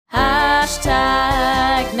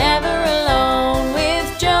Hashtag never alone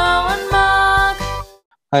with Joe and Mark.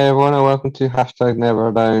 Hi everyone and welcome to Hashtag Never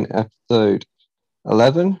Alone episode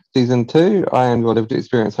 11, season 2. I am your lived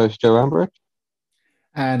experience host Joe Ambridge.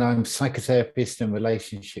 And I'm psychotherapist and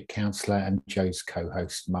relationship counsellor and Joe's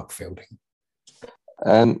co-host Mark Fielding.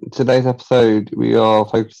 Today's episode we are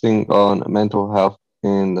focusing on mental health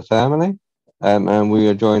in the family, and we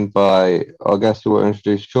are joined by our guest who will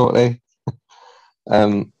introduce shortly.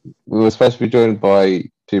 We were supposed to be joined by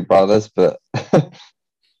two brothers, but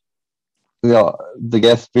the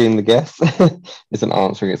guest being the guest isn't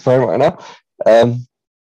answering its phone right now.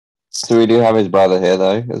 So we do have his brother here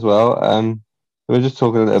though as well. We're just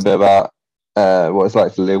talking a little bit about what it's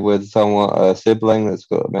like to live with someone, a sibling that's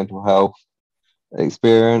got a mental health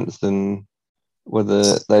experience, and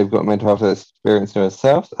whether they've got mental health experience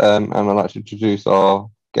themselves. And I'd like to introduce our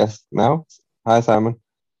guest now. Hi, Simon.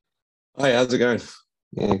 Hi, how's it going?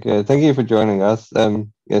 Yeah, good. Thank you for joining us.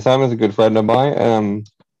 Simon's a good friend of mine.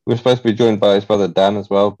 We're supposed to be joined by his brother Dan as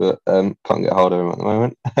well, but can't get hold of him at the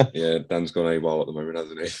moment. Yeah, Dan's gone AWOL at the moment,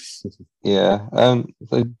 hasn't he? Yeah.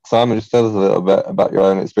 So Simon, just tell us a little bit about your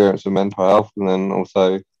own experience with mental health, and then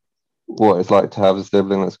also what it's like to have a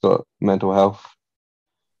sibling that's got mental health.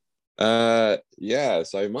 Yeah.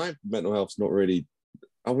 So my mental health's not really.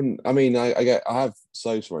 I have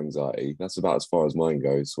social anxiety. That's about as far as mine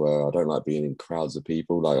goes. Where I don't like being in crowds of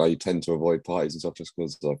people. Like I tend to avoid parties and stuff just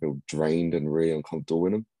because I feel drained and really uncomfortable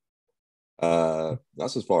in them.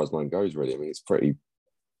 That's as far as mine goes, really. I mean, it's pretty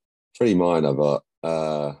minor, but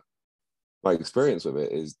my experience with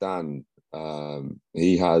it is Dan.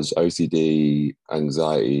 He has OCD,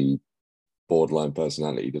 anxiety, borderline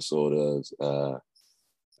personality disorders,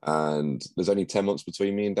 and there's only 10 months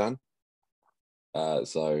between me and Dan.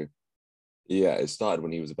 So yeah, it started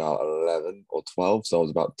when he was about 11 or 12, so I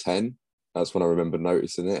was about 10. That's when I remember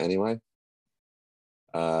noticing it anyway.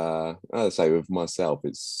 As I say, with myself,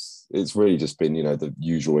 it's really just been, the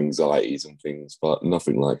usual anxieties and things, but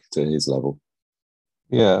nothing like to his level.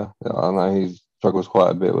 Yeah, I know he struggles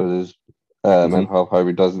quite a bit with his mental health. Hope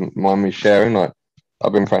he doesn't mind me sharing. Like,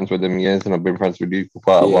 I've been friends with him years, and I've been friends with you for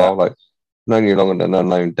quite a while. Like, known you longer than I've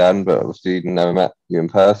known Dan, but obviously never met you in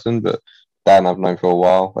person. But Dan I've known for a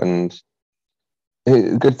while, and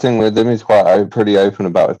the good thing with him, he's pretty open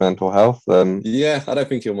about his mental health. Yeah, I don't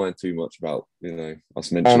think he'll mind too much about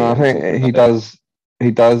us mentioning. And I think he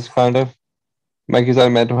does kind of make his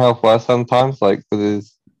own mental health worse sometimes. Like,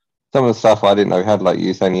 because some of the stuff I didn't know he had, like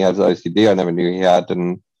you saying he has OCD, I never knew he had,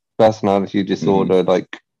 and personality disorder.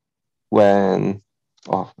 Like when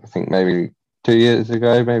I think maybe 2 years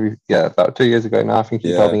ago, about 2 years ago now, I think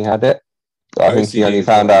he told me he had it. I think he only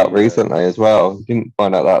found out recently as well. He didn't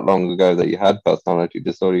find out that long ago that you had personality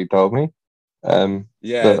disorder, he told me.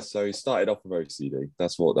 So he started off with OCD.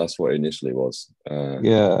 That's what it initially was.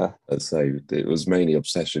 I'd say it was mainly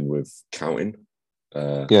obsession with counting.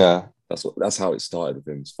 That's how it started with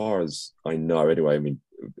him. As far as I know, anyway. I mean,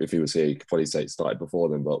 if he was here, he could probably say it started before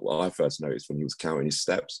then. But what I first noticed when he was counting his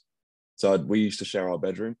steps. So we used to share our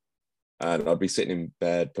bedroom, and I'd be sitting in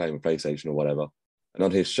bed playing with PlayStation or whatever. And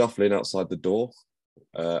I'd hear shuffling outside the door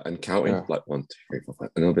and counting, like 1, 2, 3, 4, 5.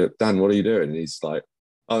 And I'll be like, Dan, what are you doing? And he's like,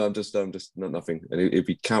 oh, I'm just not nothing. And he'd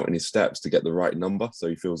be counting his steps to get the right number so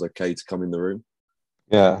he feels okay to come in the room.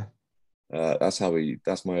 Yeah. That's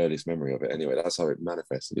my earliest memory of it. Anyway, that's how it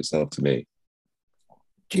manifested itself to me.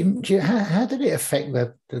 How did it affect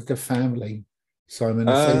the family,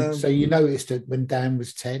 Simon? So you noticed it when Dan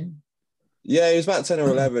was 10? Yeah, he was about 10 or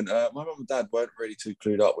 11. My mum and dad weren't really too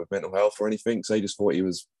clued up with mental health or anything, so they just thought he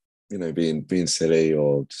was, being silly,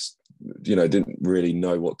 or just, didn't really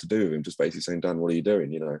know what to do with him. Just basically saying, Dan, what are you doing?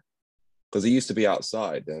 Because he used to be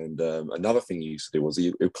outside, and another thing he used to do was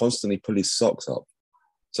he would constantly pull his socks up.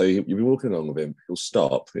 So you'd be walking along with him, he'll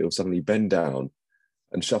stop, he'll suddenly bend down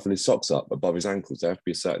and shuffle his socks up above his ankles. They have to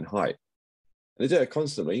be a certain height. And they do it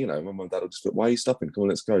constantly. My mum and dad will just go, why are you stopping? Come on,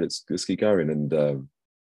 let's go. Let's keep going. And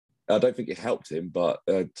I don't think it helped him, but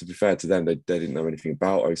to be fair to them, they didn't know anything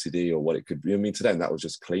about OCD or what it could be. I mean, to them, that was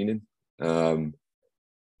just cleaning. And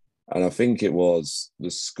I think it was the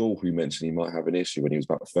school who mentioned he might have an issue when he was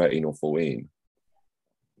about 13 or 14,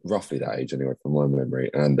 roughly that age anyway, from my memory.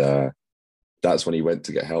 And that's when he went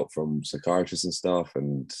to get help from psychiatrists and stuff.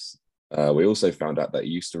 And we also found out that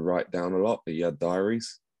he used to write down a lot. He had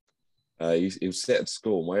diaries. He would sit at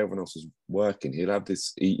school, while everyone else was working. He'd have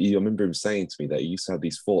this. I remember him saying to me that he used to have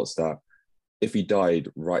these thoughts that if he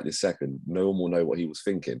died right this second, no one will know what he was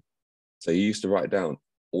thinking. So he used to write down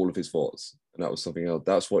all of his thoughts, and that was something else.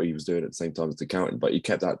 That's what he was doing at the same time as the accounting, but he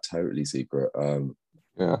kept that totally secret.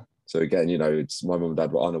 So again, it's my mum and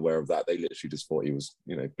dad were unaware of that. They literally just thought he was,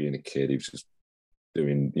 being a kid. He was just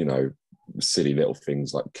doing, silly little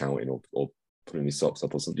things like counting or putting his socks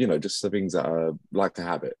up or something, just the things that are like a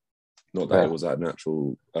habit, not that it was a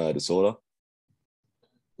natural disorder.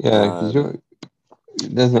 Yeah, because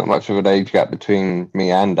there's not much of an age gap between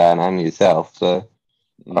me and Dan and yourself. So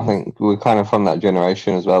I think we're kind of from that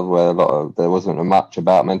generation as well, where there wasn't much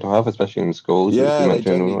about mental health, especially in schools. Yeah, as they you mentioned,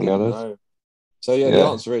 generally didn't know. So the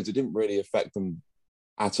answer is it didn't really affect them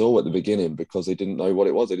at all at the beginning because they didn't know what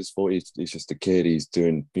it was. They just thought he's just a kid. He's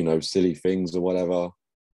doing, silly things or whatever.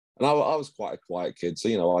 And I was quite a quiet kid.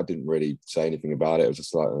 So, I didn't really say anything about it. It was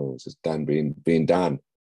just like, it's just Dan being Dan.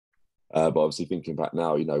 But obviously thinking back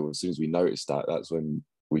now, as soon as we noticed that, that's when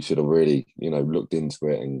we should have really, looked into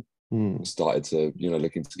it and started to,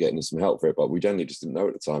 look into getting some help for it. But we generally just didn't know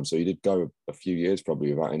at the time. So he did go a few years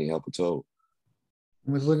probably without any help at all.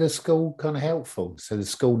 Was the school kind of helpful? So the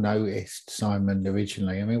school noticed Simon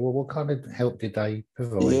originally. I mean, what kind of help did they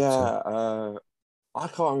provide? Yeah, I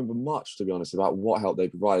can't remember much, to be honest, about what help they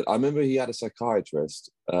provided. I remember he had a psychiatrist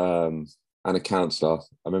and a counsellor.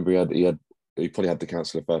 I remember he probably had the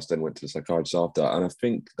counsellor first, then went to the psychiatrist after. And I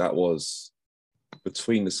think that was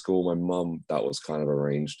between the school, my mum, that was kind of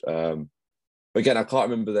arranged. But again, I can't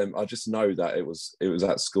remember them. I just know that it was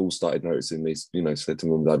at school started noticing these, said to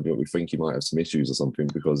mum and dad, we think he might have some issues or something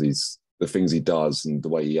because the things he does and the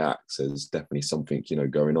way he acts is definitely something,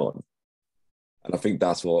 going on. And I think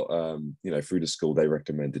that's what, through the school, they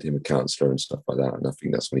recommended him a counsellor and stuff like that. And I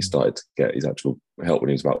think that's when he started to get his actual help when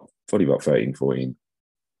he was probably about 13, 14.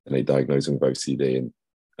 And they diagnosed him with OCD.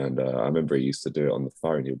 And I remember he used to do it on the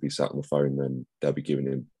phone. He'll be sat on the phone, and they'll be giving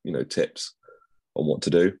him, tips on what to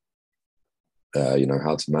do, how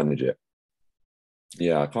to manage it.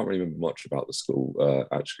 Yeah, I can't really remember much about the school,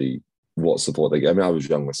 actually, what support they get. I mean, I was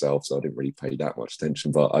young myself, so I didn't really pay that much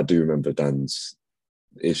attention. But I do remember Dan's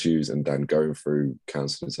issues and Dan going through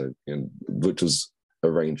counselling, which was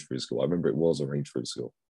arranged through school. I remember it was arranged through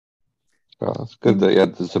school. Well, it's good that you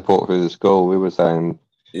had the support through the school. We were saying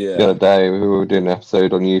the other day, we were doing an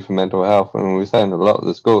episode on youth and mental health, and we were saying a lot of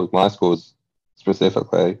the schools, my schools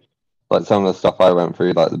specifically, like some of the stuff I went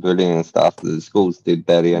through, like the bullying and stuff, the schools did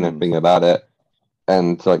barely anything about it.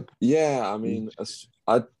 And I mean,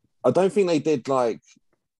 I don't think they did like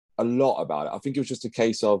a lot about it. I think it was just a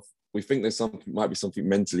case of, we think there's might be something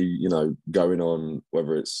mentally, going on,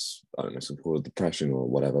 whether it's, I don't know, some sort of depression or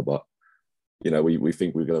whatever. But, we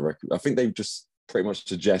think we're going to I think they've just pretty much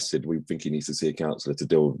suggested we think he needs to see a counsellor to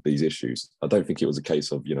deal with these issues. I don't think it was a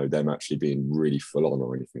case of, them actually being really full on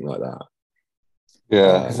or anything like that.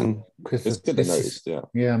 Yeah. It's good they noticed, yeah.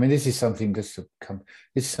 Yeah, I mean, this is something this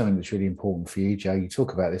is something that's really important for you, Joe. You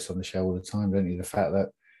talk about this on the show all the time, don't you? The fact that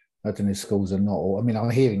I don't know, schools are not, I mean,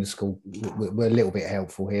 I'm hearing the school, we're a little bit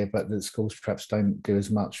helpful here, but the schools perhaps don't do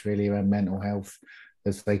as much really around mental health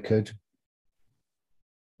as they could.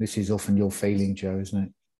 This is often your feeling, Joe, isn't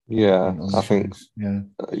it? Yeah, I think a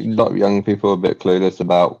lot of young people are a bit clueless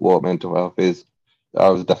about what mental health is. I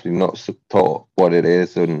was definitely not taught what it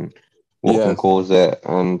is and what can cause it.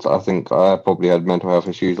 And I think I probably had mental health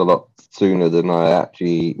issues a lot sooner than I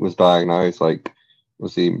actually was diagnosed. Like,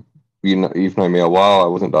 obviously, you've known me a while. I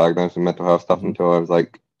wasn't diagnosed with mental health stuff until I was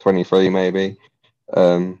like 23, maybe.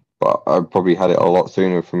 But I probably had it a lot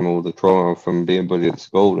sooner from all the trauma from being bullied at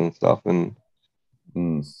school and stuff. And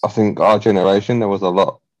I think our generation, there was a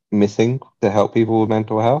lot missing to help people with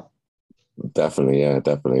mental health. Definitely. I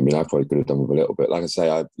mean, I probably could have done with a little bit. Like I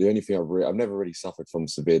say, the only thing I've never really suffered from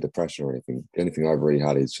severe depression or anything. The only thing I've really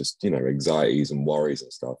had is just, anxieties and worries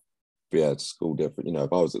and stuff. But yeah, school different.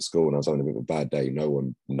 If I was at school and I was having a bit of a bad day, no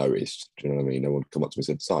one noticed. Do you know what I mean? No one come up to me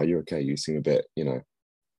and said, "Si, you're okay? You seem a bit,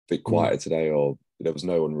 bit quieter today," or there was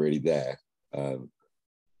no one really there.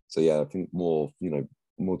 So yeah, I think more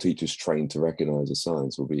teachers trained to recognise the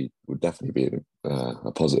signs would definitely be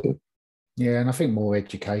a positive. Yeah, and I think more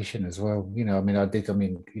education as well.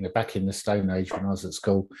 Back in the Stone Age when I was at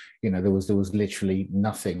school, there was literally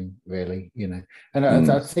nothing really, and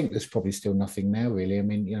I think there's probably still nothing now really. I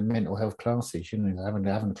mean, mental health classes, having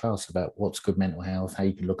a class about what's good mental health, how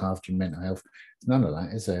you can look after your mental health. None of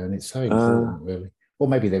that is there, and it's so important really. Or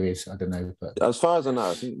maybe there is, I don't know. But as far as I know,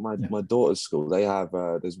 I think my daughter's school, they have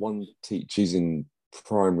there's one teacher, she's in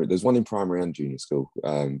primary, there's one in primary and junior school,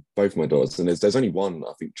 both my daughters, and there's only one,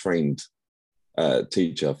 I think, trained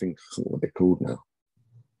teacher. I think what they're called now.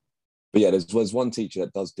 But yeah, there's one teacher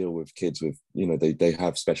that does deal with kids with, they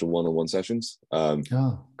have special one-on-one sessions.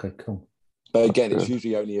 Okay, cool. But again, it's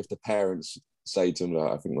usually only if the parents say to them,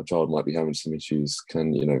 I think my child might be having some issues,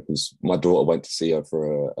 because my daughter went to see her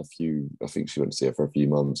for a few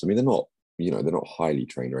months. I mean, they're not, they're not highly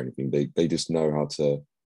trained or anything. They just know how to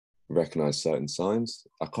recognize certain signs.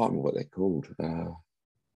 I can't remember what they're called. I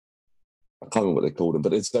can't remember what they called them,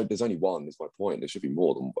 but there's only one. Is my point. There should be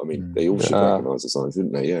more than. I mean, they all should recognize the signs,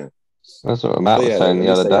 shouldn't they? Yeah. That's what Matt But was yeah, saying at the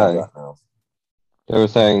least other they have day. that now. They were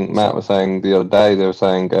saying, Matt was saying the other day, they were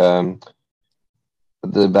saying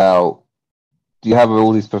about, do you have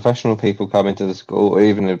all these professional people come into the school, or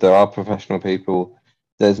even if there are professional people,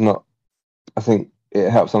 there's not, I think it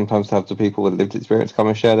helps sometimes to have the people with lived experience come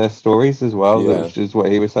and share their stories as well, Yeah. which is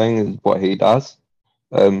what he was saying, is what he does.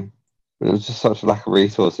 But it was just such a lack of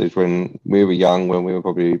resources when we were young, when we were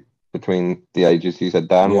probably between the ages you said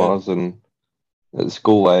Dan was, and at the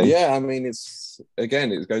school age. Yeah, I mean,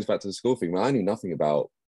 it goes back to the school thing. I knew nothing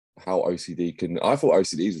about how OCD can. I thought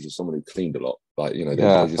OCDs were just someone who cleaned a lot, like they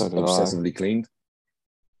just so did I. obsessively cleaned.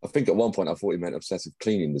 I think at one point I thought he meant obsessive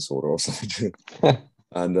cleaning disorder or something.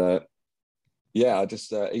 And I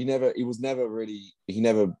just he was never a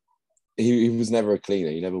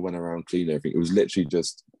cleaner. He never went around cleaning everything. It was literally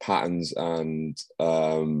just patterns and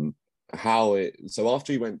how it. So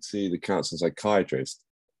after he went to the counselor psychiatrist,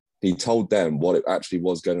 he told them what it actually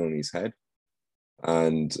was going on in his head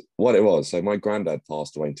and what it was. So my granddad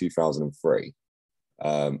passed away in 2003.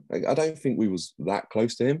 I don't think we was that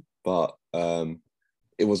close to him, but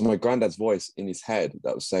it was my granddad's voice in his head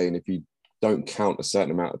that was saying, if you don't count a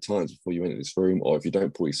certain amount of times before you enter this room, or if you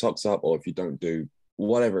don't pull your socks up, or if you don't do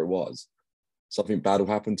whatever it was, something bad will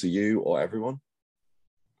happen to you or everyone.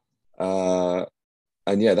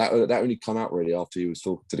 And yeah, that only come out really after he was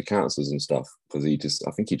talking to the counsellors and stuff, because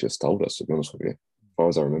I think he just told us, to be honest with you, as far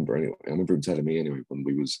as I remember anyway. I remember him telling me anyway when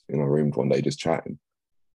we was in our room one day just chatting.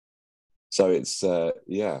 So it's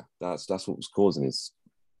that's what was causing his.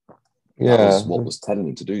 That was what was telling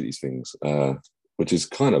him to do these things, which is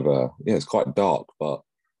kind of it's quite dark, but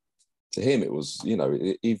to him it was,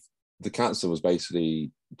 if the counsellor was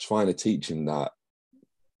basically trying to teach him that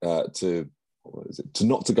to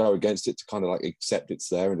not to go against it, to kind of like accept it's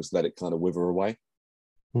there and just let it kind of wither away.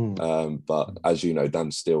 But as you know,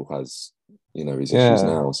 Dan still has his issues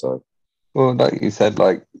now. So well, like you said,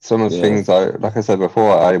 like some of the things like I said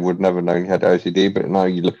before, I would never known he had OCD, but now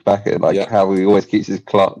you look back at it, how he always keeps his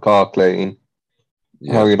car clean,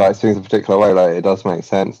 how he likes things a particular way, like it does make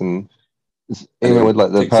sense. And even with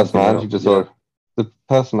like the personality disorder, the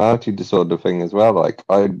personality disorder thing as well, like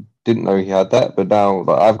I didn't know he had that, but now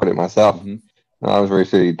like I've got it myself. I was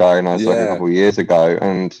recently diagnosed like a couple of years ago,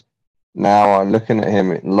 and now I'm looking at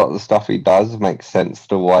him, a lot of the stuff he does makes sense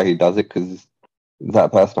to why he does it, because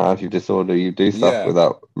that personality disorder, you do stuff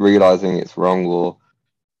without realizing it's wrong, or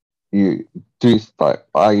you do, like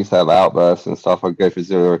I used to have outbursts and stuff. I'd go from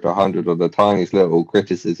 0 to 100, or the tiniest little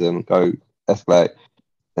criticism go escalate.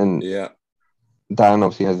 And Dan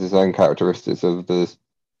obviously has his own characteristics of this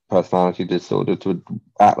personality disorder to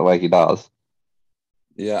act the way he does.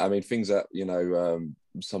 Yeah, I mean, things that,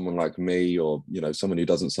 someone like me, or, someone who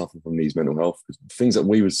doesn't suffer from these mental health, things that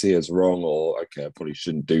we would see as wrong, or, okay, I probably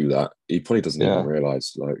shouldn't do that. He probably doesn't even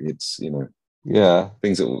realize, like, it's, things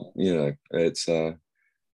that, it's, but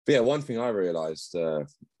yeah, one thing I realized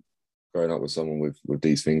growing up with someone with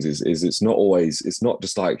these things is it's not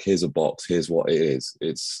just like, here's a box, here's what it is.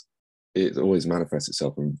 It always manifests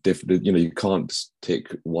itself in different, you can't just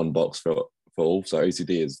tick one box for all. So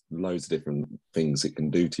OCD is loads of different things it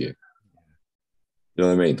can do to you. You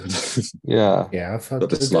know what I mean? I've heard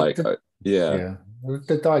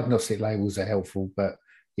the diagnostic labels are helpful, but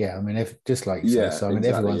I mean, just like you say, so I mean,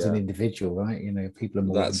 everyone's an individual, right? People are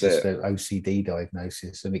more than just an OCD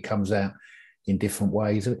diagnosis, and it comes out in different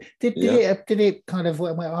ways. Did it kind of,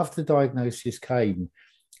 after the diagnosis came,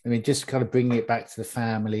 I mean, just kind of bringing it back to the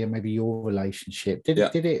family and maybe your relationship, did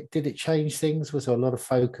it change things? Was there a lot of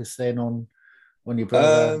focus then on your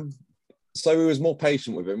brother? So we was more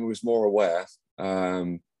patient with him. We was more aware.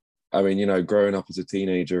 I mean, growing up as a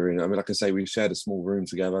teenager, and I mean, like I say, we shared a small room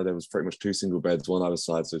together. There was pretty much 2 single beds, one either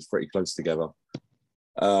side, so it's pretty close together.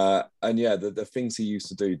 And the things he used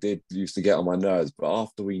to do used to get on my nerves. But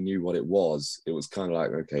after we knew what it was kind of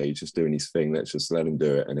like, okay, he's just doing his thing. Let's just let him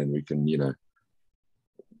do it, and then we can,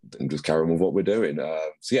 and just carry on with what we're doing.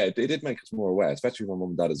 So yeah, it did make us more aware, especially with my mum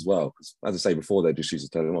and dad as well. Because as I say before, they just used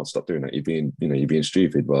to tell him, "Oh, stop doing that. You're being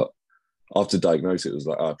stupid." But after diagnosis, it was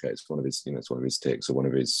like, okay, it's one of his, it's one of his tics, or one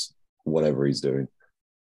of his whatever he's doing.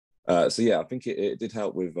 So yeah, I think it did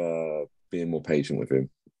help with being more patient with him,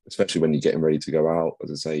 especially when you get him ready to go out.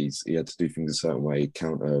 As I say, he had to do things a certain way.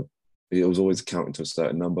 He was always counting to a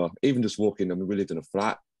certain number. Even just walking. I mean, we lived in a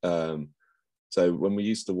flat. So when we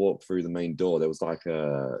used to walk through the main door, there was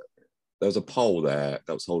a pole there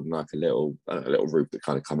that was holding like a little roof that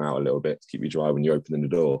kind of come out a little bit to keep you dry when you're opening the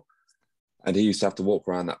door. and he used to have to walk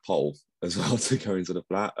around that pole as well to go into the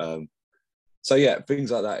flat. So yeah,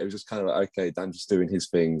 things like that. It was just kind of like, okay, Dan's just doing his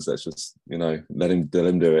things. Let's just, let him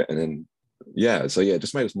do it. And then, yeah. So yeah, it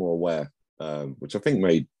just made us more aware, which I think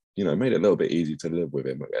made it a little bit easier to live with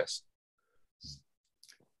him, I guess,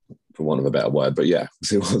 for want of a better word. But yeah,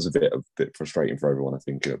 it was a bit frustrating for everyone, I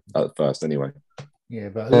think, at first anyway. Yeah,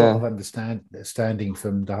 but a lot of understanding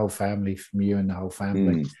from the whole family, from you and the whole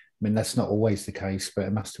family. I mean, that's not always the case, but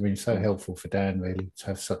it must have been so helpful for Dan, really, to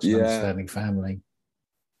have such an understanding family.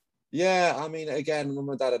 Yeah, I mean, again, Mum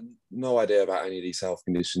and Dad had no idea about any of these health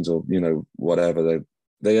conditions or, whatever.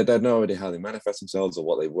 They had no idea how they manifest themselves or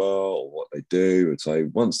what they were or what they do. And so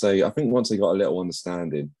once they got a little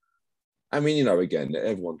understanding, I mean, again,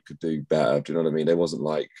 everyone could do better. Do you know what I mean? There wasn't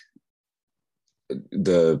like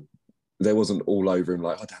there wasn't all over him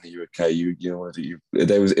like, oh, Danny, you okay?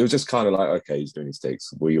 It was just kind of like, okay, he's doing his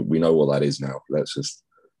sticks. We know what that is now. Let's just,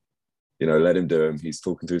 let him do him. He's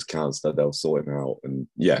talking to his counselor. They'll sort him out. And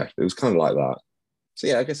yeah, it was kind of like that. So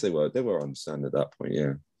yeah, I guess they were understanding at that point.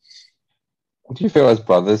 Yeah. Do you feel as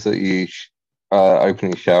brothers that you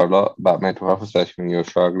openly share a lot about mental health, especially when you're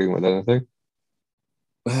struggling with anything?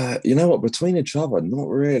 You know what? Between each other, not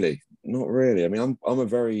really. I mean,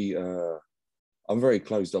 I'm very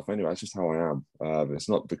closed off anyway. It's just how I am. It's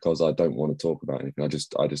not because I don't want to talk about anything. I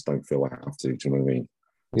just don't feel I have to. Do you know what I mean?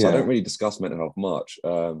 So I don't really discuss mental health much.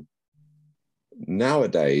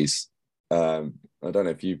 Nowadays, I don't know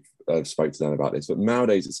if you've spoke to Dan about this, but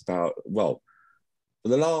nowadays it's about, well, for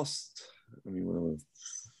the last,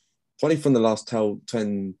 probably from the last 10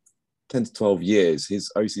 to 12 years, his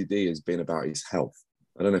OCD has been about his health.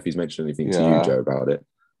 I don't know if he's mentioned anything to you, Joe, about it.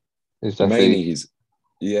 Mainly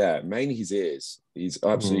his ears. He's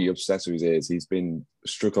absolutely obsessed with his ears. He's been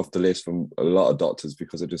struck off the list from a lot of doctors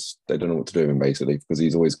because they don't know what to do with him, basically, because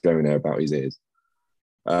he's always going there about his ears.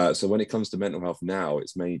 So when it comes to mental health now,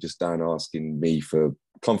 it's mainly just Dan asking me for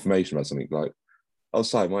confirmation about something like, oh,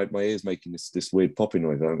 sorry, my ear's making this weird popping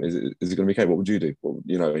noise. Is it going to be okay? What would you do? Well,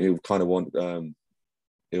 and he'll kind of want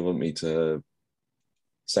me to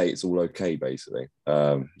say it's all okay, basically.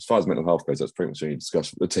 As far as mental health goes, that's pretty much any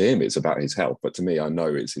discussion. But to him, it's about his health. But to me, I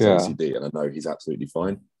know it's his OCD, and I know he's absolutely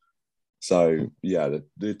fine. So yeah,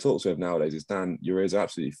 the talks we have nowadays is, Dan, your ears are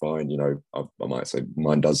absolutely fine. I might say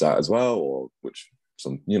mine does that as well, or which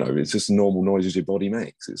it's just normal noises your body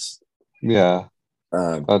makes. It's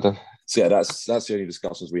so yeah, that's the only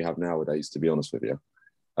discussions we have nowadays, to be honest with you.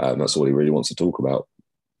 That's all he really wants to talk about.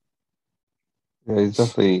 Yeah, he's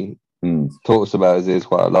definitely talks about his ears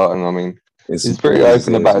quite a lot, and I mean, he's pretty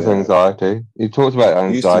open about his anxiety. He talks about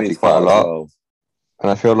anxiety quite a lot, well. And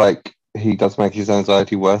I feel like he does make his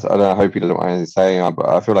anxiety worse. I hope he doesn't mind anything saying, but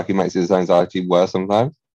I feel like he makes his anxiety worse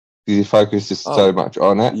sometimes because he focuses so much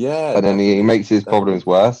on it, and then he makes his problems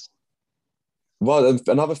worse. Well,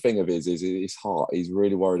 another thing of his is his heart. He's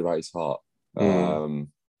really worried about his heart, and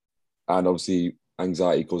obviously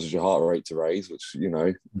anxiety causes your heart rate to raise, which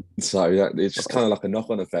so it's just kind of like a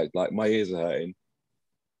knock-on effect. Like, my ears are hurting,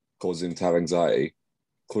 causes him to have anxiety,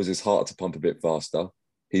 causes his heart to pump a bit faster.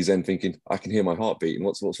 He's then thinking, I can hear my heart beating.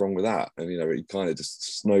 What's wrong with that? And it kind of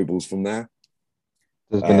just snowballs from there.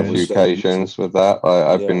 There's been a few occasions with that.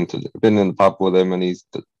 I've been in the pub with him, and he's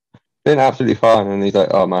been absolutely fine, and he's like,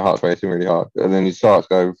 oh, my heart's racing really hard, and then he starts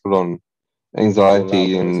going full on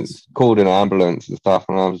anxiety and called an ambulance and stuff,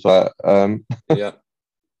 and I was like, I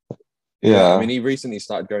mean, he recently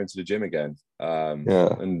started going to the gym again,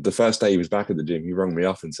 and the first day he was back at the gym, he rang me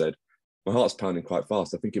up and said, my heart's pounding quite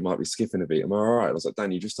fast, I think it might be skipping a beat, am I all right? I was like,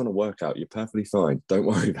 Dan, you've just done a work,out, you're perfectly fine, don't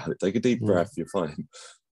worry about it, take a deep breath, you're fine.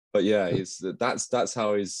 But yeah, that's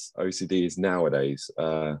how his OCD is nowadays.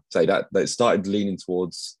 Say that it started leaning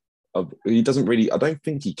towards, he doesn't really, I don't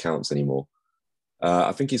think he counts anymore.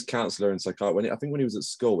 I think his counsellor and psychiatrist, when he was at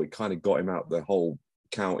school, it kind of got him out the whole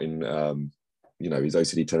counting, his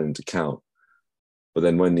OCD telling him to count. But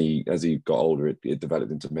then as he got older, it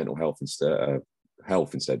developed into mental health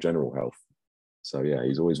instead, general health. So yeah,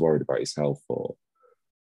 he's always worried about his health or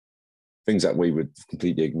things that we would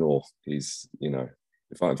completely ignore. He's,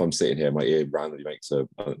 if I'm sitting here, my ear randomly makes a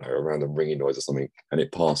random ringing noise or something, and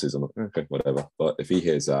it passes, I'm like, okay, whatever. But if he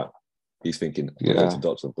hears that, he's thinking, go to the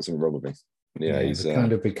doctor, I've got something wrong with me. It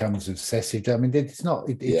kind of becomes obsessive. I mean, it's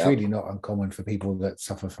really not uncommon for people that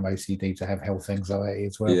suffer from OCD to have health anxiety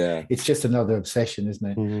as well. Yeah, it's just another obsession,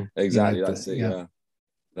 isn't it? Mm-hmm. Exactly, that's it. Yeah,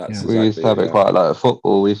 that's we used to have it quite a lot at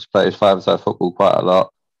football. We used to play five-a-side football quite a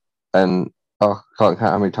lot, and I can't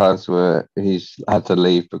count how many times where he's had to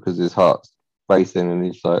leave because his heart's racing, and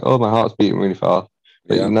he's like, "Oh, my heart's beating really fast."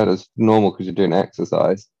 But that's normal because you're doing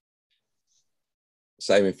exercise.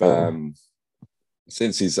 Same with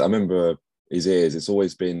since I remember his ears. It's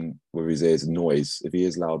always been with his ears noise. If he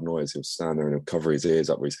hears loud noise, he'll stand there and he'll cover his ears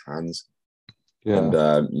up with his hands. Yeah. And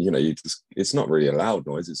it's not really a loud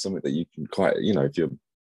noise. It's something that you can quite, if you're,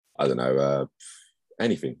 I don't know,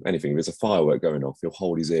 anything. If there's a firework going off, he'll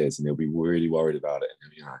hold his ears and he'll be really worried about it.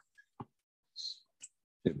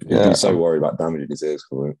 He'll be so worried about damaging his ears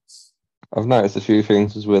for it. I've noticed a few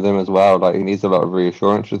things with him as well. Like he needs a lot of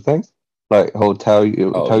reassurance with things. Like he'll tell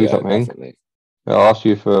you something. Definitely. He'll ask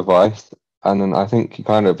you for advice, and then I think he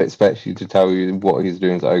kind of expects you to tell you what he's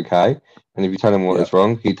doing is okay. And if you tell him what is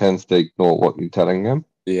wrong, he tends to ignore what you're telling him.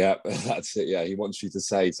 Yeah, that's it. Yeah, he wants you to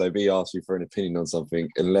say. So if he asks you for an opinion on something,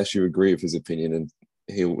 unless you agree with his opinion, and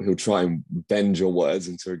he'll try and bend your words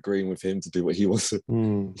into agreeing with him to do what he wants to.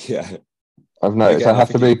 Yeah, I've noticed I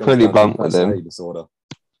have to be pretty blunt with him. Disorder.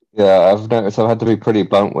 Yeah, I've noticed I've had to be pretty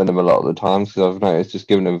blunt with him a lot of the times because I've noticed just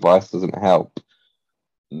giving him advice doesn't help.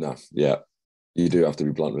 No, yeah, you do have to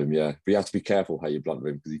be blunt with him. Yeah, but you have to be careful how you blunt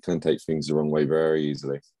with him because he can take things the wrong way very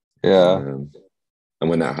easily. Yeah. And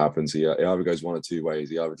when that happens, he either goes one or two ways.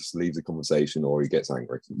 He either just leaves the conversation or he gets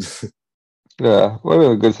angry. Yeah, one of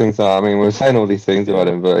the good things are, I mean, we're saying all these things about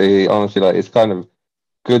him, but he honestly, like, it's kind of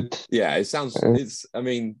good. Yeah, it sounds, I know what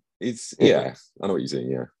you're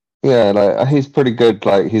saying, yeah. Yeah, like, he's pretty good.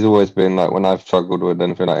 Like, he's always been, like, when I've struggled with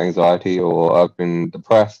anything like anxiety or I've been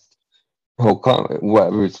depressed, he'll come,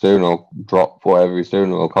 whatever he's doing, or drop whatever he's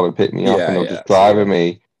doing, or come and pick me up and he'll just drive with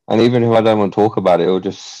me. And even if I don't want to talk about it, he'll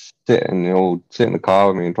just sit in the car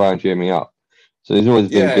with me and try and cheer me up. So he's always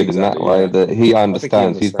been good in that way, that he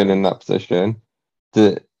understands he's been in that position,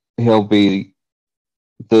 that he'll be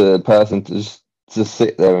the person to just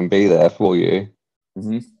sit there and be there for you.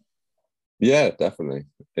 Mm-hmm. Yeah, definitely.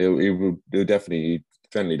 He'll definitely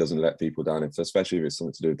doesn't let people down, especially if it's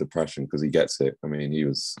something to do with depression, because he gets it. I mean, he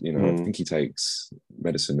was, I think he takes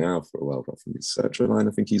medicine now for a while. I think it's sertraline.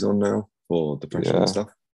 I think he's on now for depression and stuff.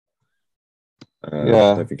 I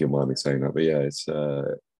don't think he'll mind me saying that, but yeah,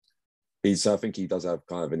 it's I think he does have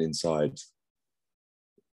kind of an inside,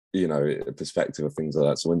 perspective of things like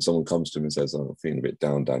that. So when someone comes to him and says, "Oh, I'm feeling a bit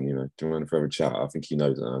down, Dan, do you want to have a chat?" I think he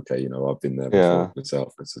knows that. Okay, I've been there before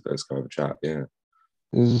myself. Let's go have a chat. Yeah,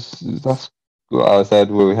 that's what I said.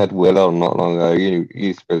 We had Will on not long ago. You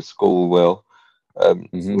used to go to school, Will.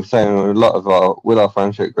 We're saying a lot of our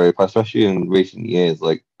friendship group, especially in recent years,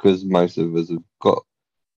 like because most of us have got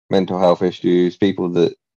mental health issues, people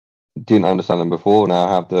that didn't understand them before now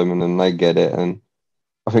have them, and then they get it. And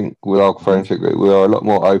I think with our friendship group, we are a lot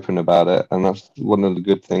more open about it, and that's one of the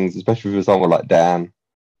good things, especially for someone like Dan,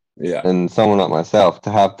 and someone like myself,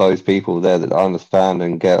 to have those people there that understand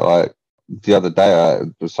and get. Like the other day, I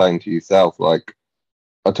was saying to yourself, like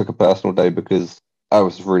I took a personal day because I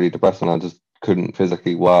was really depressed and I just couldn't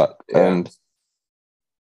physically work, and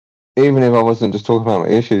even if I wasn't just talking about my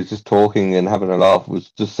issues, just talking and having a laugh was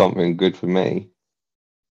just something good for me.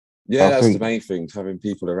 Yeah, that's the main thing, having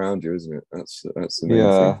people around you, isn't it? That's the main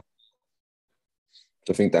thing.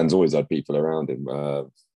 I think Dan's always had people around him,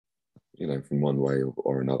 from one way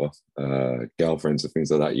or another. Girlfriends and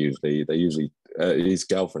things like that, usually his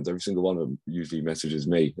girlfriends, every single one of them usually messages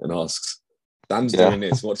me and asks, Dan's doing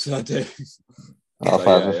this, what should I do? I've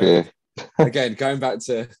had a few. Again, going back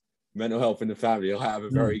to mental health in the family, I have a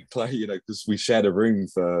very close, because we shared a room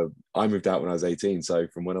I moved out when I was 18. So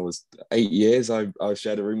from when I was 8 years, I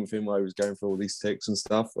shared a room with him. I was going through all these tics and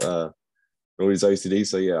stuff, all these OCD.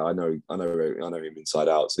 So yeah, I know him inside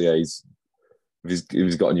out. So yeah, if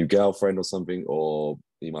he's got a new girlfriend or something, or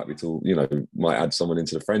he might be might add someone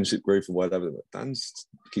into the friendship group or whatever. But Dan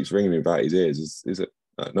keeps ringing me about his ears. Is it?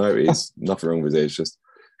 No, it's nothing wrong with his ears. Just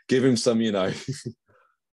give him some,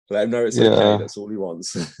 let him know it's okay. That's all he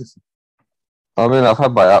wants. I mean, I've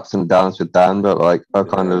had my ups and downs with Dan, but like I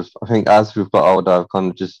think as we've got older, I've kind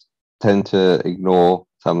of just tend to ignore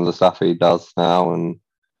some of the stuff he does now and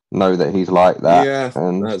know that he's like that. Yeah,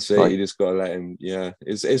 and that's it. You just got to let him. Yeah,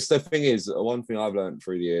 it's the thing is, one thing I've learned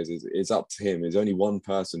through the years is it's up to him. There's only one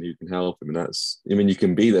person who can help him, and that's. I mean, you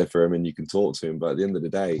can be there for him and you can talk to him, but at the end of the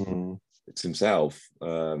day, it's himself.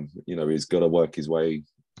 He's got to work his way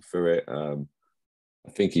through it. I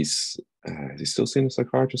think he's still seeing a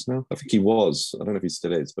psychiatrist now. I think he was. I don't know if he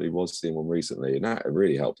still is, but he was seeing one recently, and that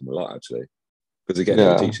really helped him a lot actually. Because again, they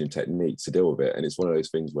were teaching him techniques to deal with it, and it's one of those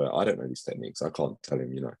things where I don't know these techniques. I can't tell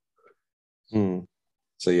him,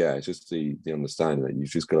 So yeah, it's just the understanding that you've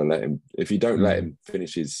just got to let him. If you don't let him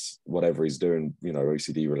finish his whatever he's doing,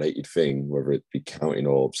 OCD related thing, whether it be counting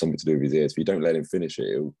or something to do with his ears, if you don't let him finish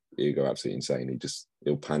it, he'll go absolutely insane.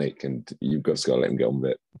 He'll panic, and you've just got to let him get on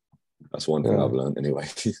with it. That's one thing I've learned anyway.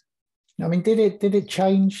 I mean, did it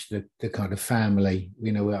change the kind of family?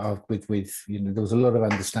 You know, with there was a lot of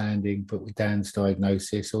understanding, but with Dan's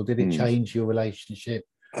diagnosis, or did it change your relationship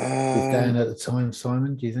with Dan at the time,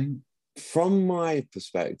 Simon? Do you think? From my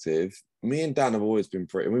perspective, me and Dan have always been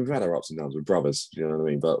pretty. We've had our ups and downs with brothers, you know what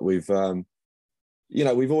I mean. But we've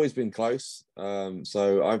we've always been close.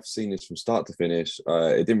 So I've seen this from start to finish.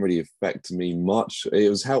 It didn't really affect me much. It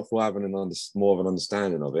was helpful having more of an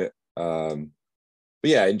understanding of it. But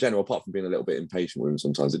yeah, in general, apart from being a little bit impatient with him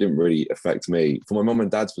sometimes, it didn't really affect me. From my mum and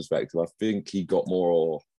dad's perspective, I think he got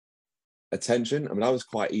more attention. I mean, I was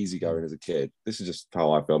quite easygoing as a kid. This is just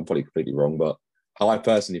how I feel. I'm probably completely wrong, but how I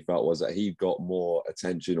personally felt was that he got more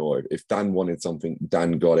attention, or if Dan wanted something,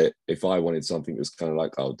 Dan got it. If I wanted something, it was kind of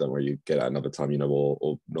like, oh, don't worry, you get it another time,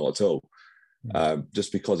 or not at all.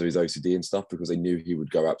 Just because of his OCD and stuff, because they knew he would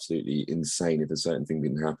go absolutely insane if a certain thing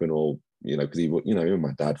didn't happen, or, because he would, him and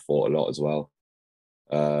my dad fought a lot as well.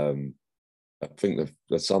 I think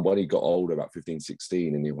the son, when he got older, about 15,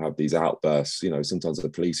 16, and he'll have these outbursts, sometimes the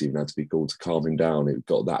police even had to be called to calm him down. It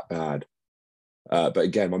got that bad. But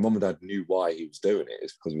again, my mum and dad knew why he was doing it.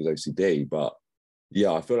 It's because of his OCD. But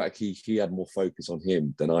yeah, I feel like he had more focus on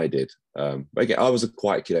him than I did. But again, I was a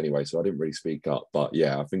quiet kid anyway, so I didn't really speak up. But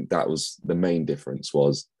yeah, I think that was the main difference,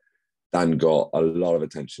 was Dan got a lot of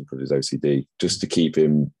attention because of his OCD, just to keep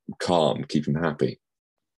him calm, keep him happy.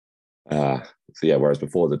 So yeah, whereas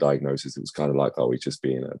before the diagnosis, it was kind of like, oh, he's just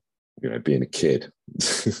being a kid.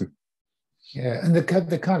 Yeah, and the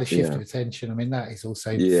kind of shift of attention, I mean, that is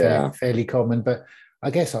also fairly common. But I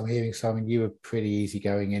guess I'm hearing, Simon, you were pretty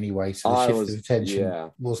easygoing anyway, so the shift of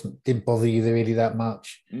attention didn't bother you really that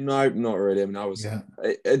much. No, not really. I mean, I was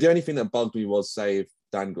the only thing that bugged me was, say, if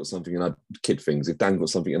Dan got something and if Dan got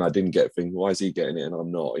something and I didn't get a thing, why is he getting it and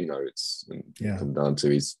I'm not? It's come down to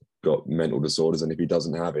he's got mental disorders, and if he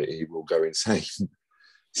doesn't have it, he will go insane.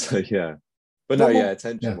 So yeah, but no,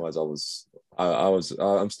 attention wise,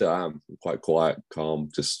 I'm still quite quiet, calm,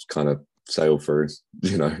 just kind of sail through.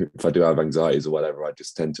 If I do have anxieties or whatever, I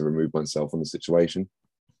just tend to remove myself from the situation.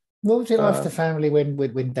 What was it like for the family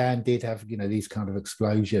when Dan did have these kind of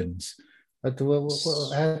explosions? How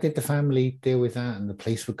did the family deal with that? And the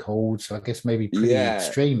police were called, so I guess maybe pretty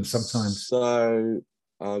extreme sometimes. So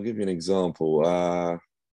I'll give you an example.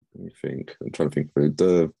 Let me think. I'm trying to think.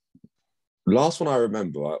 The last one I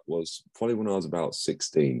remember was probably when I was about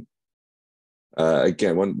 16.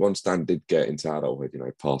 Again, once Dan did get into adulthood,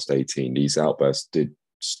 past 18, these outbursts did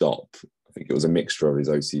stop. I think it was a mixture of his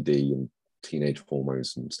OCD and teenage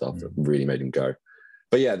hormones and stuff that really made him go.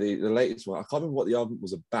 But yeah, the latest one, I can't remember what the argument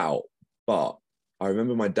was about, but I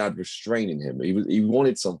remember my dad restraining him. He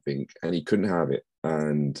wanted something and he couldn't have it,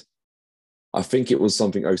 and I think it was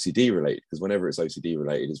something OCD related, because whenever it's OCD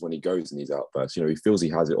related is when he goes in these outbursts. He feels he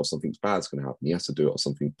has it, or something bad's going to happen. He has to do it, or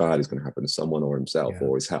something bad is going to happen to someone or himself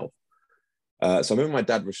or his health. So I remember my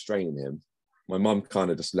dad restraining him. My mum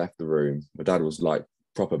kind of just left the room. My dad was like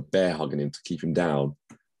proper bear hugging him to keep him down.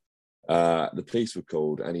 The police were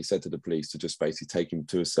called, and he said to the police to just basically take him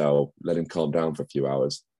to a cell, let him calm down for a few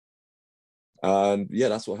hours. And yeah,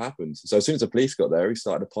 that's what happened. So as soon as the police got there, he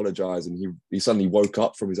started apologizing. He suddenly woke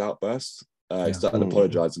up from his outbursts. He started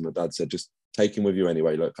apologizing. My dad said, just take him with you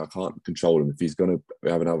anyway. Look, I can't control him. If he's going to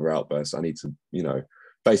have another outburst, I need to,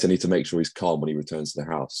 basically I need to make sure he's calm when he returns to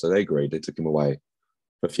the house. So they agreed. They took him away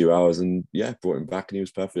for a few hours and brought him back, and he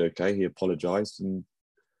was perfectly okay. He apologized, and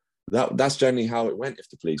that's generally how it went if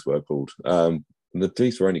the police were called. And the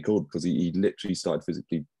police were only called because he literally started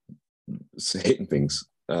physically hitting things.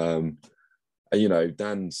 And,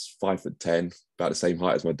 Dan's 5'10", about the same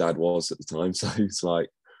height as my dad was at the time. So it's like,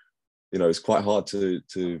 it's quite hard to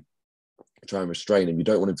try and restrain him. You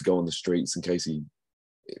don't want him to go on the streets in case he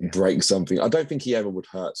breaks something. I don't think he ever would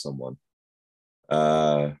hurt someone.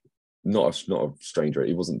 Not a stranger.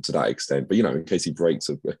 He wasn't to that extent, but in case he breaks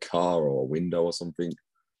a car or a window or something.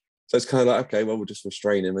 So it's kind of like, okay, well, we'll just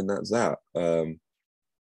restrain him, and that's that.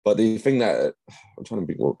 But the thing that I'm trying to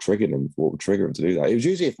think what would trigger him to do that. It was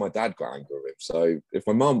usually if my dad got angry with him. So if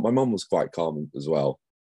my mum was quite calm as well.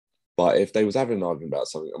 But if they was having an argument about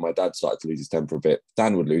something and my dad started to lose his temper a bit,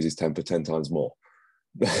 Dan would lose his temper 10 times more.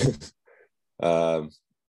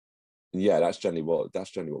 Yeah, that's generally what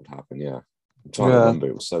would happen. Yeah, I'm trying to remember.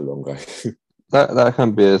 It was so long ago. that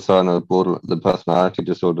can be a sign of the personality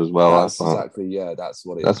disorder as well. That's exactly. Yeah, that's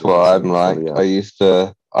what it is. That's what I'm like. Yeah. I used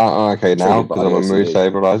to. I'm okay now because I'm on mood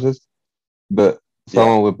stabilizers. But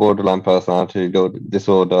someone with borderline personality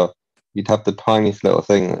disorder, you'd have the tiniest little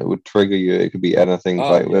thing that would trigger you. It could be anything.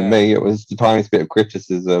 With me, it was the tiniest bit of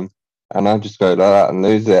criticism, and I'd just go like that and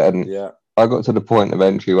lose it. And I got to the point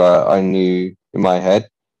eventually where I knew in my head,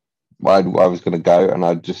 I was going to go, and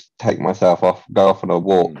I'd just take myself off, go off on a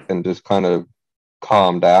walk, and just kind of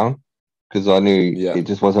calm down, because I knew it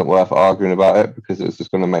just wasn't worth arguing about it, because it was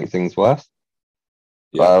just going to make things worse.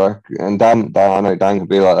 Yeah. And Dan, I know Dan can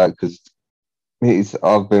be like that, because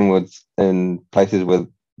I've been in places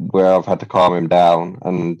where I've had to calm him down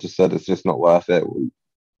and just said it's just not worth it.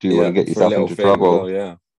 Do you want to get yourself into trouble? Well,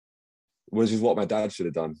 yeah. Which is what my dad should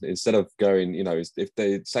have done. Instead of going, if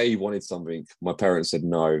they say he wanted something, my parents said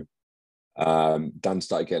no. Dan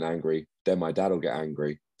started getting angry. Then my dad will get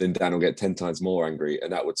angry. Then Dan will get 10 times more angry,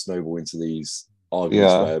 and that would snowball into these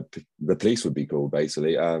arguments where the police would be called,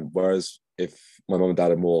 basically. Whereas if my mum and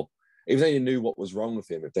dad are more, if they knew what was wrong with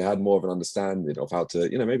him, if they had more of an understanding of how to,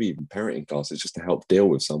 maybe even parenting classes just to help deal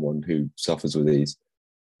with someone who suffers with these,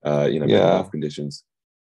 mental health conditions,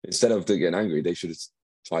 instead of getting angry, they should have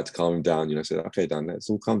tried to calm him down. Said, okay, Dan, let's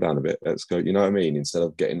all calm down a bit. Let's go. You know what I mean? Instead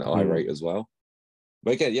of getting irate as well.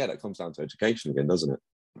 But again, that comes down to education again, doesn't it?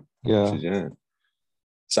 Yeah.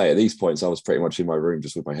 Say at these points, I was pretty much in my room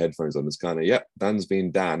just with my headphones on. It's kind of, Dan's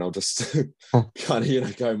being Dan. I'll just kind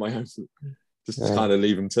of, go my own, kind of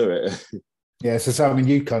leave him to it. Yeah. So, I mean,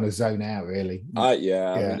 you kind of zone out, really. I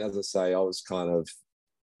mean, as I say, I was kind of,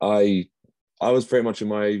 I was pretty much in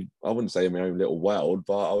my, I wouldn't say in my own little world,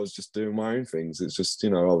 but I was just doing my own things. It's just, I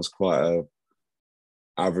was quite a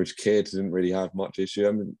average kid, didn't really have much issue.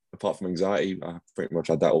 I mean, apart from anxiety, I pretty much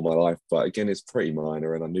had that all my life. But again, it's pretty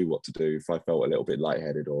minor, and I knew what to do if I felt a little bit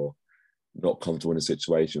lightheaded or not comfortable in a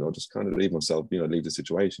situation. I'll just kind of leave myself, leave the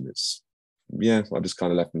situation. I just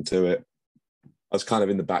kind of left them to it. I was kind of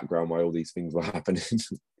in the background while all these things were happening.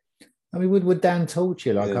 I mean, would Dan talk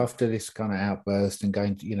to you after this kind of outburst and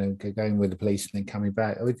going with the police and then coming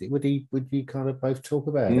back? Would you kind of both talk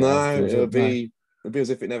about it? No, it would be as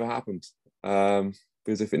if it never happened.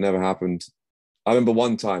 As if it never happened. I remember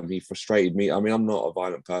one time he frustrated me. I mean, I'm not a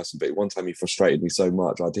violent person, but one time he frustrated me so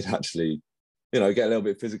much, I did actually, get a little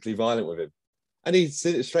bit physically violent with him. And he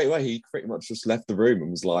said it straight away. He pretty much just left the room and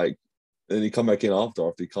was like, and he come back in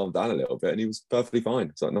after he calmed down a little bit, and he was perfectly fine.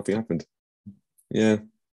 It's like nothing happened. Yeah.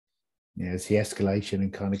 Yeah, it's the escalation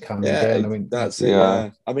and kind of coming down. I mean, that's it. Yeah.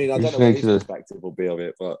 I mean, I don't know what his perspective will be of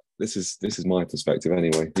it, but this is my perspective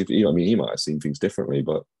anyway. He might have seen things differently,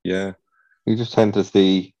 but yeah. You just tend to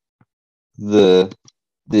see the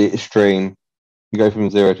extreme. You go from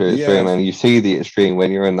zero to extreme, and you see the extreme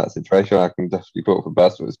when you're in that situation. I can definitely talk from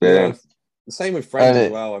personal experience. Yeah. The same with friends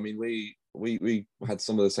as well. I mean, we had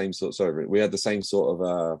some of the same sort. Sorry, we had the same sort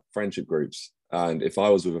of friendship groups. And if I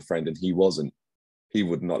was with a friend and he wasn't, he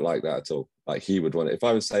would not like that at all. Like he would want it. If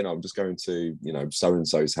I was saying, I'm just going to, so and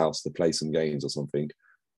so's house to play some games or something,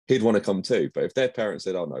 he'd want to come too. But if their parents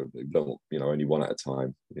said, oh no, don't, only one at a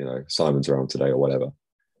time, Simon's around today or whatever,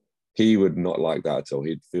 he would not like that at all.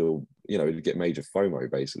 He'd feel, he'd get major FOMO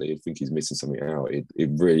basically. He'd think he's missing something out. I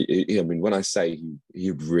mean, when I say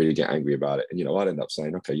he'd really get angry about it. And, I'd end up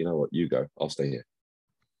saying, okay, you know what, you go, I'll stay here.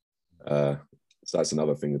 So that's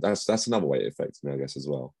another thing. That's another way it affects me, I guess, as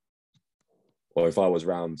well. Or if I was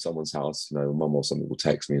around someone's house, mum or something will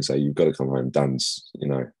text me and say, you've got to come home. Dan's,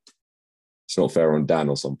 it's not fair on Dan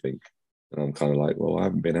or something. And I'm kind of like, well, I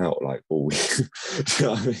haven't been out like all week. Do you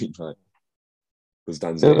know what I mean? Like, because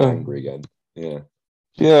Dan's getting angry again. Yeah.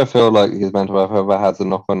 Yeah, I feel like his mental health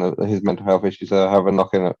his mental health issues have a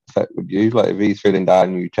knock-on effect with you. Like if he's feeling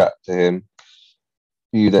down, you chat to him,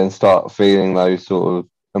 you then start feeling those sort of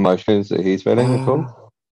emotions that he's feeling at all.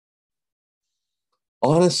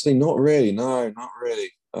 Honestly, not really. No, not really.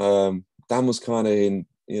 Dan was kind of in,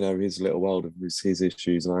 his little world of his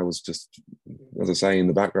issues, and I was just, as I say, in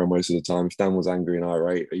the background most of the time. If Dan was angry and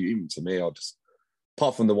irate, even to me, I'll just,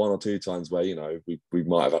 apart from the one or two times where, we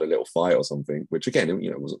might have had a little fight or something, which again,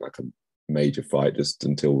 it wasn't like a major fight, just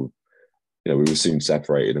until, we were soon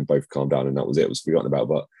separated and both calmed down and that was it. It was forgotten about.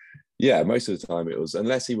 But yeah, most of the time it was,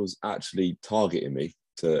 unless he was actually targeting me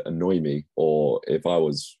to annoy me, or if I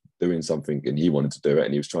was doing something and he wanted to do it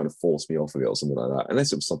and he was trying to force me off of it or something like that,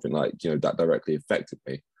 unless it was something like, that directly affected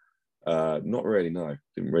me. Not really, no.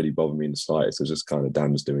 Didn't really bother me in the slightest. It was just kind of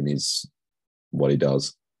Dan was doing what he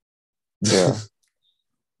does. Yeah.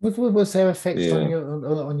 Was there effects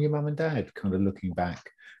on your mum and dad, kind of looking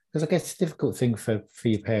back? Because I guess it's a difficult thing for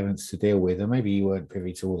your parents to deal with, and maybe you weren't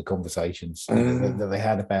privy to all the conversations that they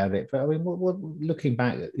had about it. But I mean, what looking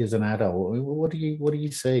back as an adult, what do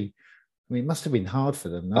you see? I mean, it must have been hard for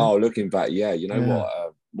them, no? Oh, looking back, yeah.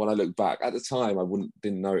 What? When I look back, at the time, I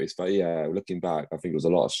didn't notice, but yeah, looking back, I think it was a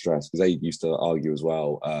lot of stress because they used to argue as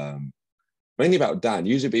well. Mainly about Dan.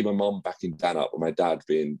 Usually, be my mum backing Dan up, or my dad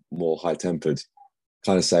being more high-tempered,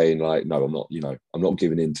 kind of saying like, "No, I'm not. I'm not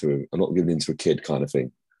giving in to a kid," kind of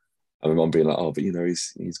thing. And my mum being like, oh, but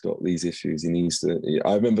he's got these issues. He needs to.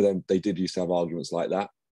 I remember them. They did used to have arguments like that.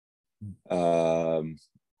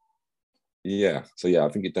 Yeah. So yeah, I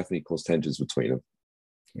think it definitely caused tensions between them.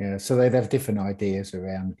 Yeah, so they'd have different ideas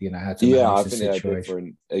around, how to Yeah, manage I the think they had situation.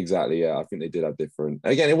 different. Exactly. Yeah, I think they did have different.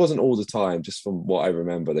 Again, it wasn't all the time. Just from what I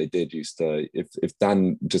remember, they did used to. If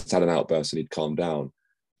Dan just had an outburst and he'd calm down,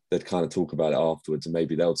 they'd kind of talk about it afterwards, and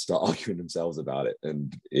maybe they'll start arguing themselves about it.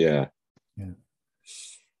 And yeah.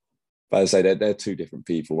 But as I say, they're two different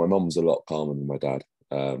people. My mum was a lot calmer than my dad.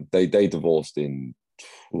 They divorced in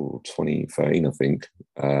 2013, I think.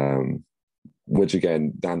 Which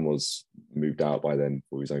again, Dan was moved out by then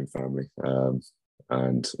for his own family,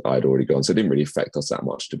 and I'd already gone, so it didn't really affect us that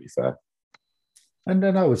much, to be fair. And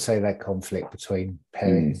then I would say that conflict between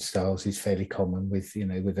parenting styles is fairly common with,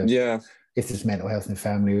 if there's mental health in the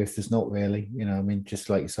family, or if there's not really, just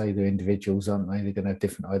like you say, they're individuals, aren't they? They're going to have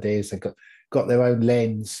different ideas. They've got their own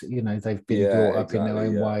lens, they've been brought up in their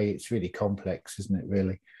own way. It's really complex, isn't it,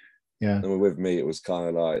 really? Yeah. And with me, it was kind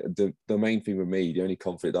of like, the main thing with me, the only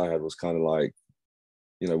conflict I had was kind of like,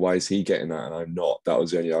 why is he getting that and I'm not? That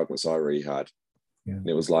was the only arguments I really had. Yeah. And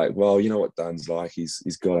it was like, well, you know what Dan's like, he's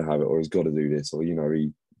got to have it, or he's got to do this, or he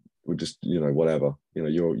would just, whatever.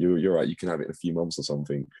 You're right, you can have it in a few months or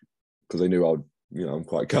something. Because they knew I'm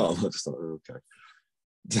quite calm. I just thought, oh,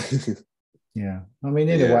 okay. Yeah, I mean,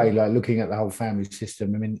 in a way, like looking at the whole family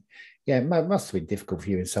system, I mean, yeah, it must have been difficult for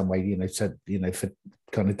you in some way, for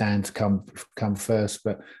kind of Dan to come first.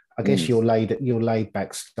 But I guess your laid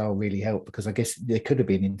back style really helped, because I guess there could have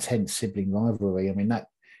been intense sibling rivalry. I mean, that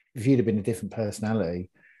if you'd have been a different personality,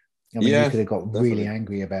 you could have got definitely really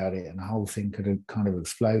angry about it, and the whole thing could have kind of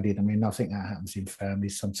exploded. I mean, I think that happens in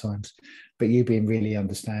families sometimes, but you being really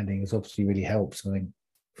understanding has obviously really helped, I think,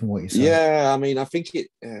 from what you say. Yeah, I mean, I think it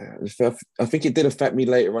did affect me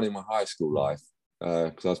later on in my high school life,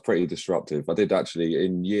 because I was pretty disruptive. I did actually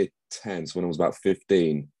in year 10, so when I was about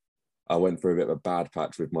 15, I went through a bit of a bad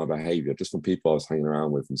patch with my behaviour, just from people I was hanging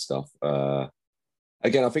around with and stuff.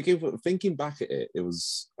 Again, I think thinking back at it, it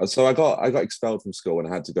was, so I got expelled from school and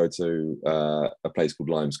I had to go to a place called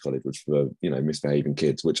Limes College, which for misbehaving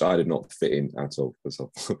kids, which I did not fit in at all,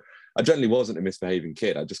 because I generally wasn't a misbehaving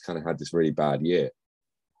kid. I just kind of had this really bad year.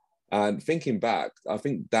 And thinking back, I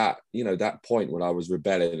think that that point when I was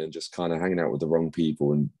rebelling and just kind of hanging out with the wrong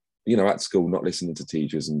people, and at school not listening to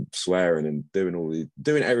teachers and swearing and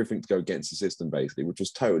doing everything to go against the system, basically, which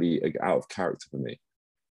was totally out of character for me.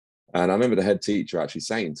 And I remember the head teacher actually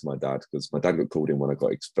saying to my dad, because my dad got called in when I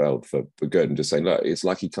got expelled for good, and just saying, look, it's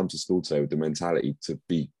like he comes to school today with the mentality to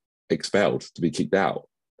be expelled, to be kicked out.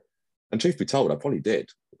 And truth be told, I probably did,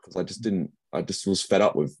 because I just was fed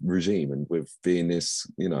up with regime and with being this,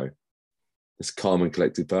 this calm and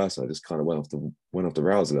collected person. I just kind of went off the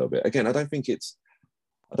rails a little bit. Again, I don't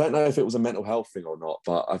know if it was a mental health thing or not,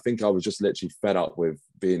 but I think I was just literally fed up with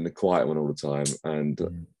being the quiet one all the time.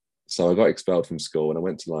 And so I got expelled from school and I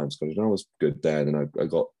went to Limes College, and I was good there. And I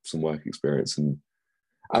got some work experience. And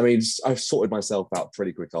I mean, I've sorted myself out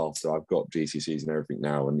pretty quick after. I've got GCSEs and everything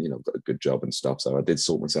now, and, I've got a good job and stuff. So I did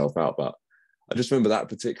sort myself out. But I just remember that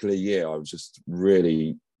particular year, I was just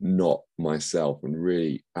really not myself and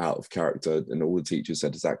really out of character. And all the teachers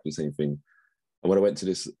said exactly the same thing. And when I went to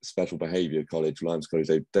this special behaviour college, Limes College,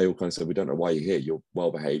 they all kind of said, we don't know why you're here. You're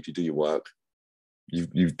well behaved. You do your work.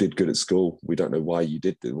 You did good at school. We don't know why you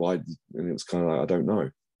did it. Why? And it was kind of like, I don't know.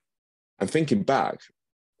 And thinking back,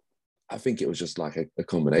 I think it was just like a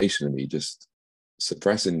combination of me just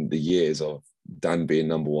suppressing the years of Dan being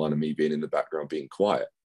number one and me being in the background, being quiet.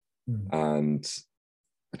 And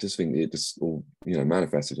I just think it just all,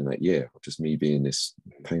 manifested in that year, just me being this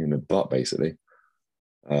pain in the butt, basically.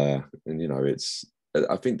 And,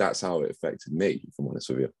 I think that's how it affected me, if I'm honest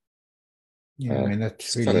with you. Yeah, I mean,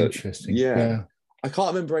 that's really interesting. Yeah. I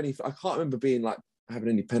can't remember being like having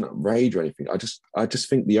any pent-up rage or anything. I just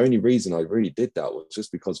think the only reason I really did that was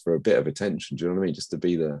just because for a bit of attention. Do you know what I mean? Just to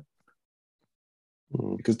be there.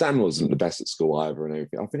 Because Dan wasn't the best at school either and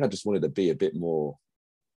everything. I think I just wanted to be a bit more,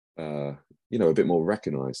 a bit more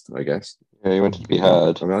recognised, I guess. Yeah, you wanted to be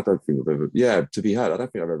heard. I mean, I don't think I've ever, to be heard. I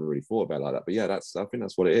don't think I've ever really thought about it like that. But yeah, I think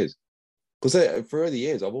that's what it is. Because for the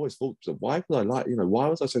years, I've always thought, why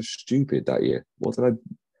was I so stupid that year? What did I?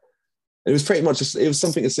 It was pretty much it was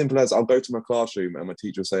something as simple as I'll go to my classroom and my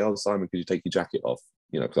teacher will say, "Oh, Simon, could you take your jacket off?"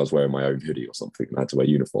 Because I was wearing my own hoodie or something and I had to wear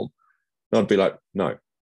uniform. And I'd be like, "No."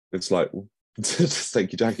 It's like, well, just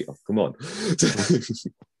take your jacket off. Come on.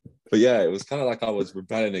 But yeah, it was kind of like I was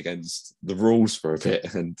rebelling against the rules for a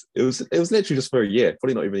bit, and it was literally just for a year,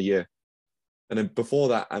 probably not even a year. And then before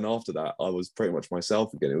that and after that, I was pretty much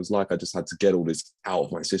myself again. It was like I just had to get all this out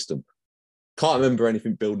of my system. can't remember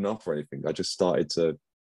anything building up or anything. I just started to,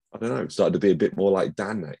 I don't know, started to be a bit more like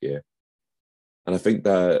Dan that year. And I think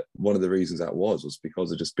that one of the reasons that was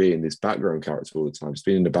because of just being this background character all the time, just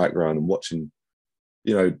being in the background and watching,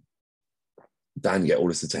 you know, Dan get all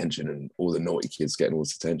this attention and all the naughty kids getting all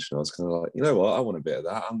this attention. I was kind of like, you know what, I want a bit of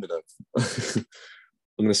that. I'm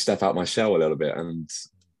gonna step out my shell a little bit, and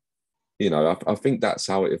you know, I think that's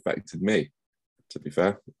how it affected me. To be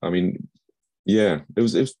fair, I mean, yeah, it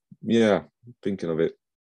was yeah. Thinking of it,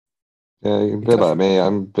 Yeah, you're a bit like me.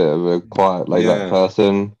 I'm a bit of a quiet, laid back Yeah.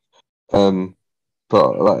 person.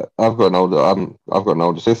 But like I've got an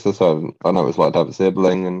older sister, so I know what it's like to have a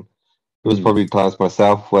sibling, and there was probably times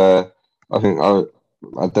myself where I think I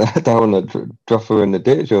don't want to drop her in the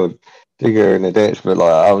ditch or dig her in the ditch, but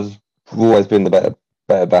like I've always been the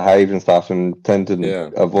better behaved and stuff, and tend to Yeah.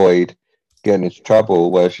 avoid getting into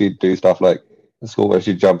trouble. Where she'd do stuff like at school where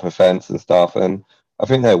she'd jump a fence and stuff, and I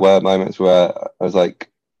think there were moments where I was like,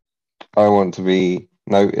 I want to be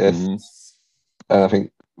noticed, and I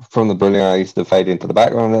think from the bullying I used to fade into the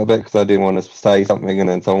background a little bit because I didn't want to say something and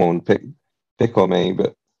then someone would pick on me,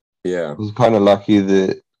 but. yeah, I was kind of lucky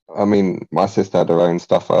that, I mean, my sister had her own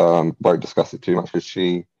stuff. I won't discuss it too much because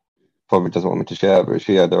she probably doesn't want me to share, but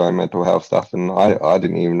she had her own mental health stuff, and I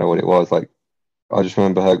didn't even know what it was. Like, I just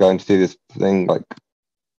remember her going to see this thing, like,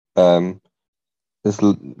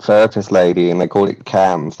 therapist lady, and they called it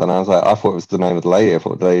CAMS, and I was like, I thought it was the name of the lady. I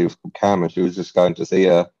thought the lady was called Cam, and she was just going to see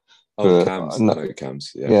her. oh, Cams, I know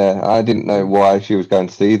Cams, Yeah, I didn't know why she was going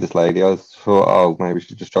to see this lady. I thought, oh, maybe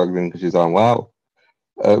she's just struggling because she's unwell.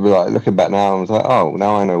 But like looking back now, I was like, oh,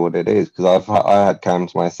 now I know what it is because I had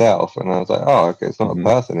CAMS myself, and I was like, oh, okay, it's not a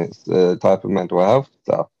person; it's a type of mental health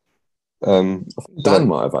stuff. Dan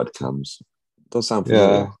might have had Cams. Does sound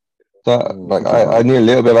familiar. Yeah. So like I knew a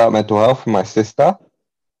little bit about mental health from my sister,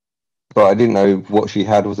 but I didn't know what she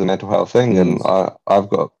had was a mental health thing. And I've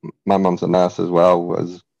got my mum's a nurse as well,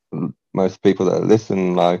 as most people that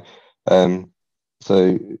listen know.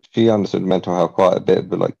 So she understood mental health quite a bit,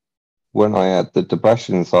 but like. When I had the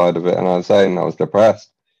depression side of it and I was saying I was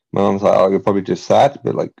depressed, my mum was like, oh, you're probably just sad.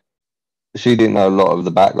 But like, she didn't know a lot of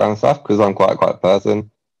the background stuff because I'm quite a quiet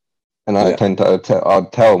person. And I tend to,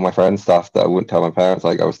 I'd tell my friends stuff that I wouldn't tell my parents.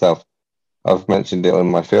 Like I've mentioned it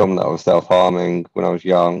in my film that I was self-harming when I was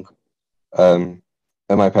young. And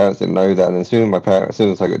my parents didn't know that. And as soon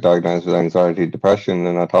as I got diagnosed with anxiety, depression,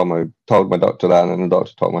 and I told my doctor that, and then the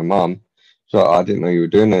doctor told my mum. So I didn't know you were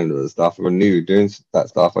doing any of the stuff. If I knew you were doing that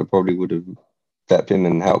stuff, I probably would have stepped in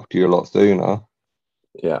and helped you a lot sooner.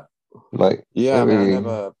 Yeah. Like, yeah, I mean,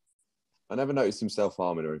 I never noticed him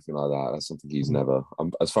self-harming or anything like that. That's something he's never,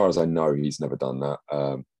 as far as I know, he's never done that.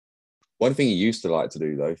 One thing he used to like to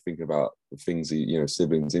do, though, thinking about the things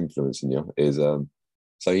siblings influencing you, is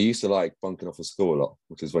so he used to like bunking off of school a lot,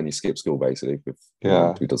 which is when you skip school, basically.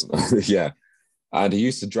 Who doesn't know? Yeah. And he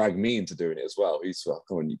used to drag me into doing it as well. He used to,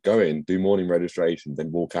 come on, you go in, do morning registration,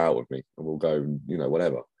 then walk out with me, and we'll go and,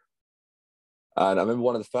 whatever. And I remember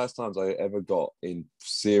one of the first times I ever got in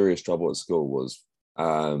serious trouble at school was,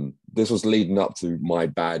 this was leading up to my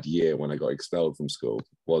bad year when I got expelled from school,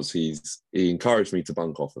 was he encouraged me to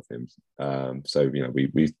bunk off with him. So,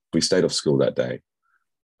 we stayed off school that day.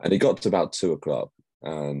 And it got to about 2:00.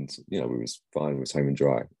 And we was fine, we was home and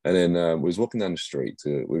dry, and then we was walking down the street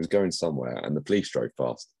we was going somewhere, and the police drove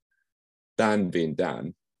past. Dan, being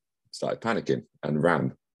Dan, started panicking and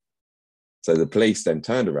ran. So the police then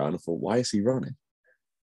turned around and thought, why is he running?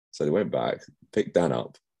 So they went back, picked Dan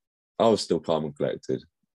up. I was still calm and collected,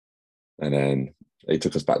 and then they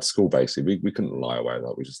took us back to school. Basically, we couldn't lie away.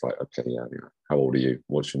 That we just like, okay, yeah, how old are you?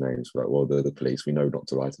 What's your names? We're like, well, they're the police. We know not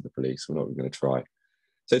to lie to the police. We're not even going to try.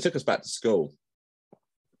 So they took us back to school.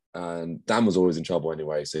 And Dan was always in trouble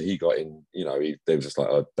anyway, so he got in. They were just like,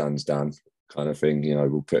 "Oh, Dan's Dan," kind of thing.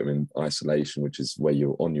 We'll put him in isolation, which is where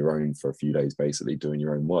you're on your own for a few days, basically doing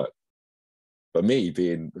your own work. But me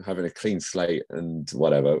having a clean slate and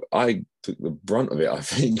whatever, I took the brunt of it, I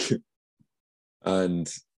think.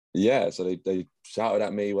 And yeah, so they shouted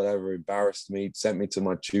at me, whatever, embarrassed me, sent me to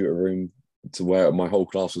my tutor room, to where my whole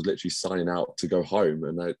class was literally signing out to go home,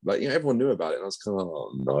 and everyone knew about it, and I was kind of,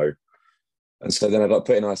 oh no. And so then I got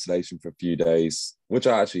put in isolation for a few days, which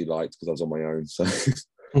I actually liked because I was on my own. So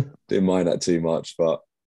didn't mind that too much. But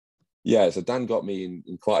yeah, so Dan got me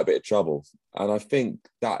in quite a bit of trouble. And I think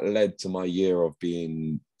that led to my year of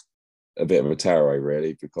being a bit of a terror,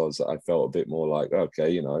 really, because I felt a bit more like,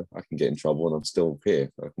 okay, I can get in trouble and I'm still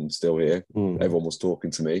here. I'm still here. Everyone was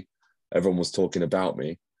talking to me. Everyone was talking about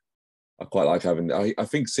me. I quite like having, I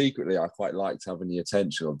think secretly I quite liked having the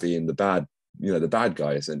attention of being the bad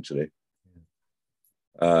guy, essentially.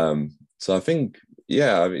 So I think,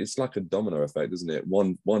 yeah, I mean, it's like a domino effect, isn't it?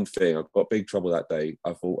 One thing, I got big trouble that day.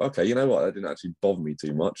 I thought, okay, you know what? That didn't actually bother me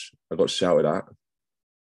too much. I got shouted at.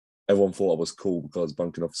 Everyone thought I was cool because I was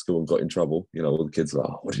bunking off school and got in trouble. You know, all the kids were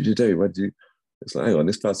like, oh, what did you do? Where did you? It's like, hang on,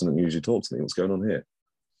 this person doesn't usually talk to me. What's going on here?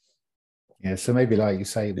 Yeah, so maybe like you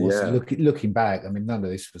say, it was Yeah. looking back. I mean, none of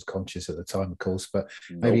this was conscious at the time, of course, but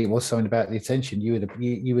maybe it was something about the attention. You were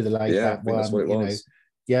the laid Yeah, I back think that's what one, it you know. was.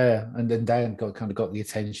 Yeah, and then Dan got the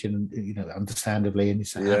attention, you know, understandably, and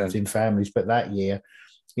it happens in families. But that year,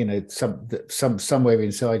 you know, somewhere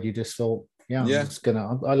inside you just thought, yeah, Yeah. I'm just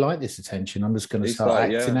I like this attention. I'm just gonna It's start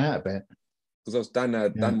like, acting yeah. out a bit. Because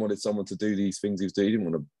Dan wanted someone to do these things he was doing. He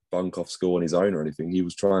didn't want to bunk off school on his own or anything. He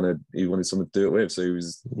wanted someone to do it with. So he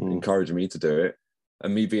was encouraging me to do it.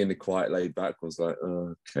 And me being the quiet, laid back was like,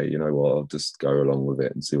 oh, okay, you know what? I'll just go along with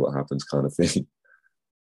it and see what happens, kind of thing.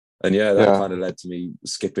 And yeah, that kind of led to me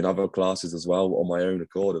skipping other classes as well on my own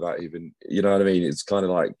accord without even, you know what I mean? It's kind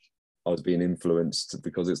of like I was being influenced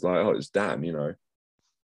because it's like, oh, it's Dan, you know.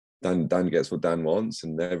 Dan gets what Dan wants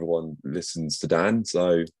and everyone listens to Dan.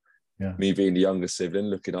 So me being the younger sibling,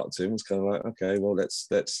 looking up to him was kind of like, okay, well, let's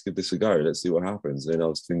give this a go. Let's see what happens. And I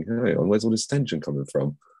was thinking, hey, where's all this tension coming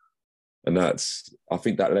from? And I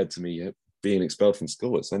think that led to me being expelled from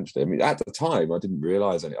school, essentially. I mean, at the time, I didn't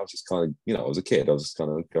realise anything. I was just kind of, you know, I was a kid. I was just kind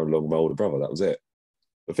of going along with my older brother. That was it.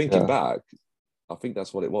 But thinking back, I think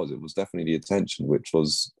that's what it was. It was definitely the attention, which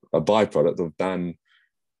was a byproduct of Dan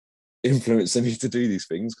influencing me to do these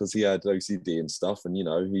things because he had OCD and stuff. And, you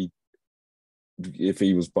know, if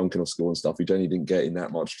he was bunking off school and stuff, he generally didn't get in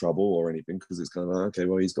that much trouble or anything because it's kind of like, okay,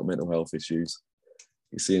 well, he's got mental health issues.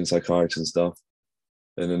 He's seeing psychiatrists and stuff.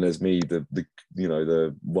 And then there's me, the you know,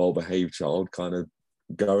 the well-behaved child kind of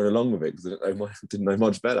going along with it because I didn't know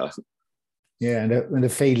much better. Yeah, and a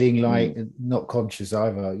feeling like not conscious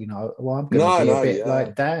either, you know, well, I'm going to be a bit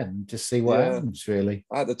like Dan, just see what happens, really.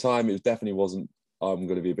 At the time, it definitely wasn't, I'm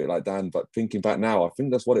going to be a bit like Dan, but thinking back now, I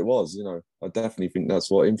think that's what it was, you know. I definitely think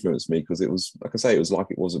that's what influenced me because it was, like I say, it was like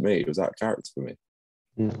it wasn't me. It was out of character for me.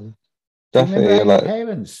 Mm-hmm. Definitely. Do you remember how your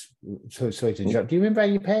parents, sorry to interrupt, do you remember how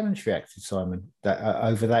your parents reacted, Simon, that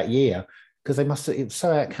over that year? Because they must have, it was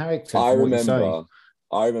so out of character. I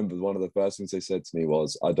remember one of the first things they said to me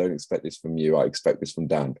was, I don't expect this from you, I expect this from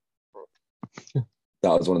Dan. That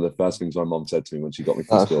was one of the first things my mum said to me when she got me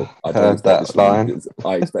from school. I don't expect this from you.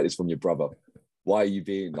 I expect this from your brother. Why are you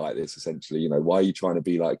being like this, essentially? You know, why are you trying to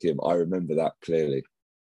be like him? I remember that clearly.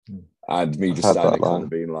 And me just standing there and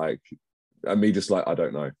being like, and me just like, I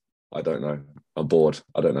don't know. I'm bored.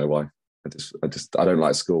 I don't know why. I don't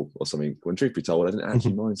like school or something. When truth be told, I didn't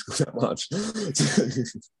actually mind school that much.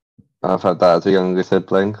 I've had that as a younger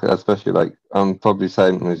sibling, especially like I'm probably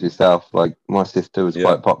same as yourself. Like my sister was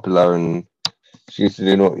quite popular and she used to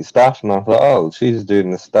do naughty stuff, and I thought, oh, she's doing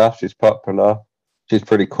the stuff. She's popular. She's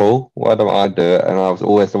pretty cool. Why don't I do it? And I was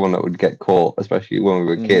always the one that would get caught, especially when we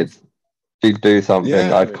were kids. She'd do something,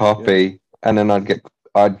 I'd copy, and then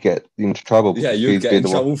I'd get into trouble. Yeah, you'd get in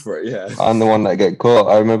trouble for it, yeah. I'm the one that get caught.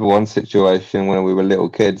 I remember one situation when we were little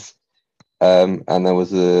kids, and there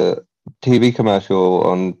was a TV commercial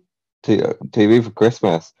on TV for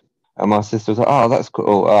Christmas, and my sister was like, oh, that's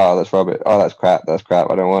cool, oh, that's rubbish, oh, that's crap,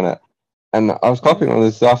 I don't want it. And I was copying all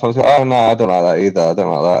this stuff. I was like, oh, no, I don't like that either, I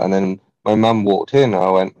don't like that. And then my mum walked in, and I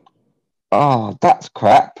went, oh, that's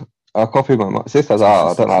crap. I copied my sister. I was like, oh,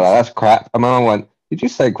 I don't like that, that's crap. And my mum went, did you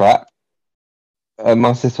say crap? And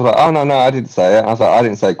my sister was like, oh, no, I didn't say it. I was like, I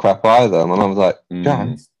didn't say crap either. My mum was like,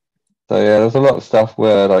 Jan. So, yeah, there's a lot of stuff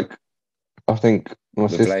where, like, I think my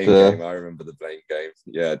sister... blame game, I remember the blame game.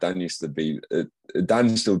 Yeah, Dan used to be...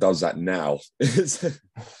 Dan still does that now. I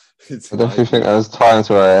definitely think there was times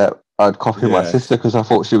where I'd copy my sister because I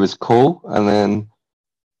thought she was cool, and then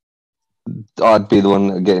I'd be the one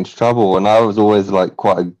that would get into trouble. And I was always, like,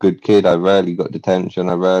 quite a good kid. I rarely got detention.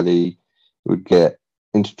 I rarely would get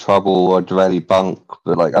into trouble. I'd rarely bunk,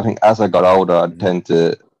 but like I think as I got older, I'd tend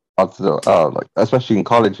to, like especially in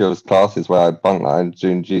college, there was classes where I bunked, like I was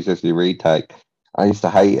doing GCSE retake. I used to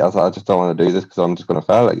hate it. I was like, I just don't want to do this because I'm just going to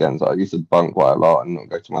fail again. So I used to bunk quite a lot and not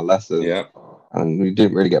go to my lessons. Yeah. And you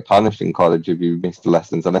didn't really get punished in college if you missed the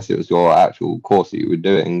lessons unless it was your actual course that you were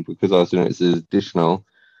doing. Because I was doing it as additional,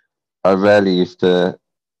 I used to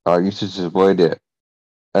just avoid it.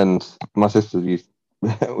 And my sister it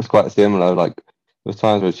was quite similar. Like, there was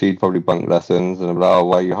times where she'd probably bunk lessons and I'd be like, oh,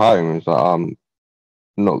 why are you home? And it's like, I'm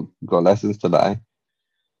not got lessons today.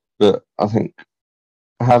 But I think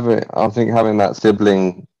having that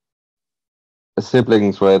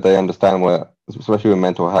siblings where they understand especially with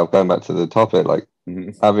mental health, going back to the topic, like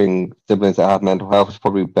having siblings that have mental health is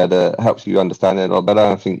probably better, helps you understand it a lot better.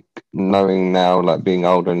 I think knowing now, like being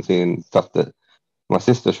older and seeing stuff that my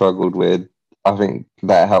sister struggled with, I think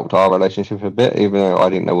that helped our relationship a bit, even though I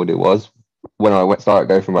didn't know what it was. When I started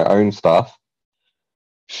going through my own stuff,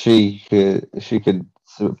 she could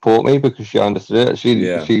support me because she understood it.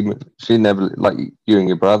 She never, like you and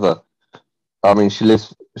your brother. I mean, she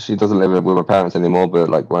doesn't live with her parents anymore, but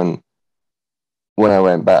like when I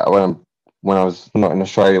went back, when I was not in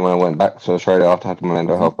Australia, when I went back to Australia after I had my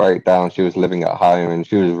mental health breakdown, she was living at home and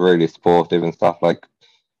she was really supportive and stuff like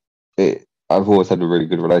it. I've always had a really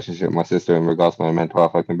good relationship with my sister in regards to my mental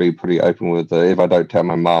health. I can be pretty open with her. If I don't tell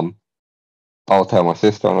my mum, I'll tell my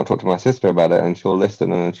sister and I'll talk to my sister about it and she'll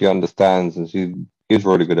listen and she understands and she gives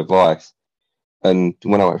really good advice. And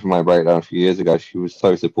when I went for my breakdown a few years ago, she was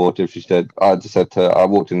so supportive. She said, I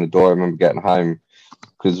walked in the door, I remember getting home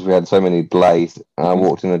because we had so many delays. And I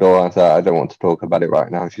walked in the door and I said, I don't want to talk about it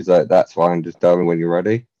right now. She's like, that's fine, just tell me when you're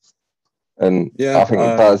ready. And I think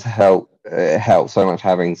it does help. It helps so much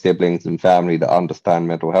having siblings and family that understand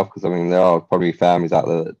mental health because I mean there are probably families out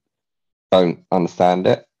there that don't understand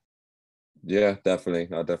it. Yeah,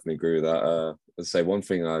 definitely. I definitely agree with that. Let's say one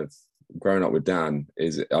thing I've grown up with Dan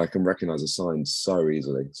is I can recognize a sign so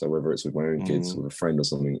easily. So whether it's with my own kids, with a friend or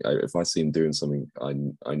something, if I see him doing something,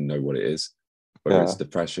 I know what it is. Whether it's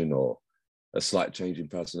depression or a slight change in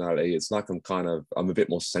personality, it's like I'm a bit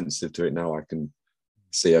more sensitive to it now. I can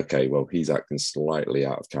see, okay, well, he's acting slightly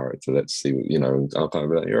out of character. Let's see, and I'll kind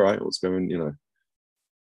of be like, you're right, what's going, yeah,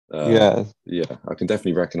 I can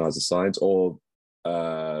definitely recognize the signs. Or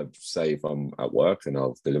say if I'm at work and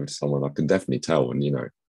I'll deliver to someone, I can definitely tell, and I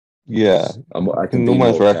can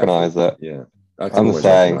almost recognize that. Yeah, I can almost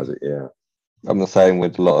recognize it. Yeah, I'm the same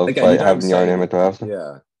with a lot of having your own mental health.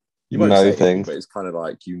 Yeah, you won't say things, but it's kind of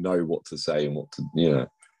like what to say and what to,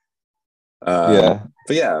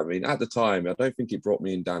 but yeah, I mean, at the time, I don't think it brought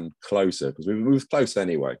me and Dan closer because we were close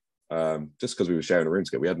anyway. Just because we were sharing a room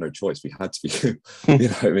together, we had no choice. We had to be,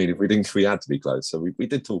 what I mean, if we didn't, we had to be close. So we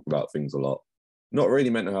did talk about things a lot. Not really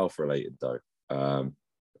mental health related though.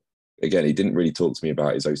 Again, he didn't really talk to me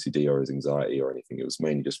about his OCD or his anxiety or anything. It was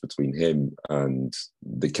mainly just between him and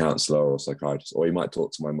the counsellor or psychiatrist, or he might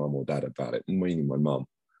talk to my mum or dad about it, mainly my mum.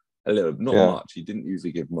 A little, not much. He didn't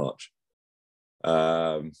usually give much.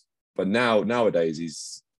 But nowadays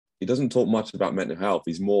he doesn't talk much about mental health.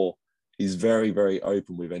 He's very, very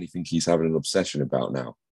open with anything he's having an obsession about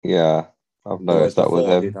now. Yeah, I've noticed that with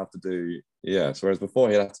him. So whereas before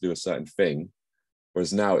he'd have to do a certain thing,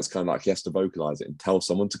 whereas now it's kind of like he has to vocalize it and tell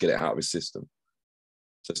someone to get it out of his system.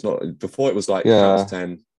 So it's not, before it was like, count to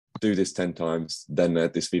 10, do this 10 times, then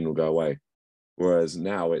this feeling will go away. Whereas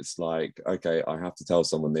now it's like, okay, I have to tell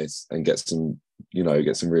someone this and get some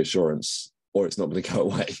reassurance, or it's not going to go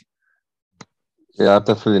away. Yeah, I've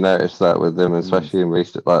definitely noticed that with them, especially in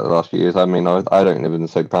recent, like the last few years. I mean, I don't live in the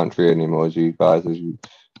same country anymore as you guys, as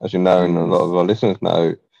you know, and a lot of our listeners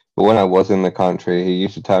know. But when I was in the country, he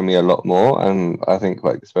used to tell me a lot more, and I think,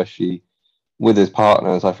 like, especially with his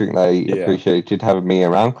partners, I think they appreciated having me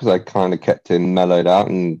around because I kind of kept him mellowed out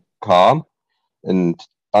and calm, and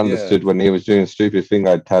understood when he was doing a stupid thing.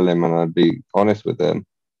 I'd tell him, and I'd be honest with him.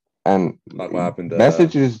 And like what happened?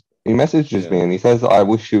 He messages me and he says, I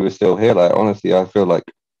wish you were still here. Like, honestly, I feel like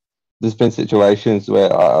there's been situations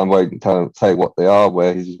where I won't say what they are,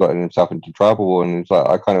 where he's gotten himself into trouble. And it's like,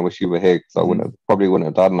 I kind of wish you were here because I probably wouldn't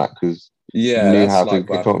have done that because you knew how to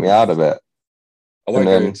talk me out of it. I won't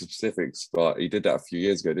go into specifics, but he did that a few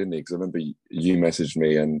years ago, didn't he? Because I remember you messaged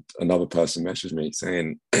me and another person messaged me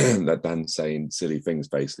saying that Dan's saying silly things,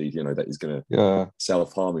 basically, that he's going to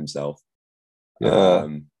self-harm himself. Yeah.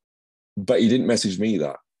 But he didn't message me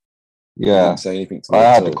that. Yeah, didn't say anything to me.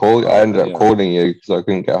 I had to call. I ended up calling you because I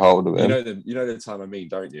couldn't get hold of him. You know the time I mean,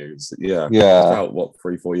 don't you? It's about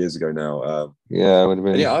 3-4 years ago now. It would have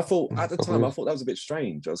been. Yeah, I thought at the time that was a bit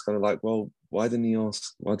strange. I was kind of like, well, why didn't he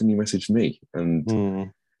ask? Why didn't he message me?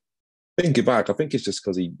 And thinking back, I think it's just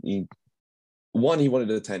because he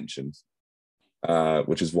wanted attention,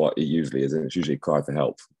 which is what it usually is, and it's usually a cry for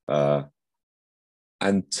help.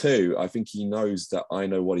 And two, I think he knows that I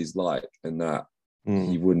know what he's like, and that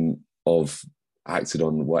he wouldn't have acted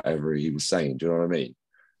on whatever he was saying. Do you know what I mean?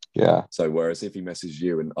 Yeah. So whereas if he messaged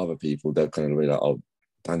you and other people, they're kind of be like, oh,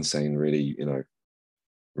 Dan's saying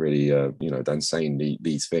Dan's saying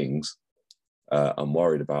these things. I'm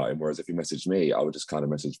worried about him. Whereas if he messaged me, I would just kind of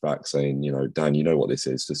message back saying, Dan, you know what this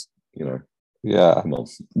is. Just, yeah. Come on.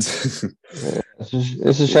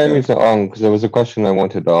 It's a shame he's not on because there was a question I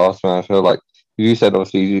wanted to ask, and I feel like you said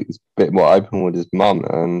obviously he's a bit more open with his mum,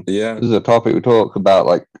 and this is a topic we talk about.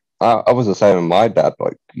 Like I was the same with my dad.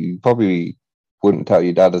 Like you probably wouldn't tell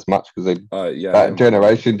your dad as much because that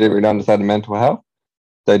generation didn't really understand mental health.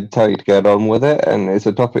 they'd tell you to get on with it. And it's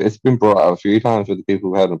a topic, it's been brought up a few times with the people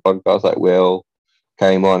who had on podcasts, like Will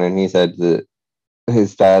came on and he said that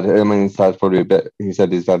his dad, I mean, his dad's probably a bit, he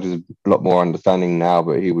said his dad is a lot more understanding now,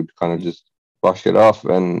 but he would kind of just brush it off.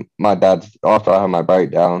 And my dad, after I had my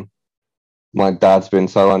breakdown, my dad's been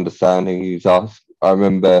so understanding. He's asked, I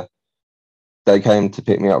remember they came to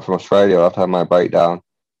pick me up from Australia after I had my breakdown,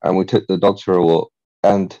 and we took the dogs for a walk.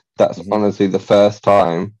 And that's honestly the first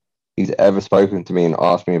time he's ever spoken to me and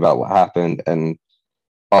asked me about what happened and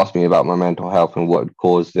asked me about my mental health and what had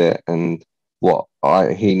caused it and what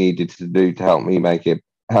he needed to do to help make it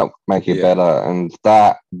better. And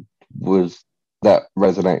that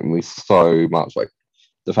resonated with me so much. Like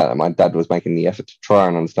the fact that my dad was making the effort to try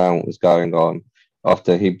and understand what was going on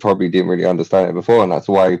after he probably didn't really understand it before, and that's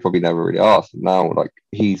why he probably never really asked. Now, like,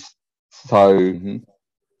 he's so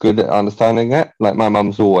good at understanding it. Like, my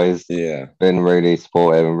mum's always been really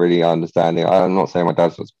supportive and really understanding. I'm not saying my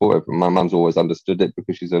dad's not supportive, but my mum's always understood it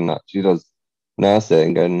because she does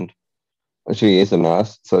nursing and she is a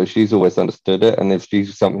nurse, so she's always understood it. And if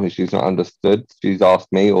she's something that she's not understood, she's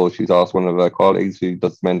asked me or she's asked one of her colleagues who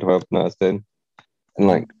does mental health nursing. And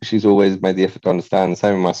like, she's always made the effort to understand. The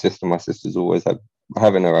same with my sister. My sister's always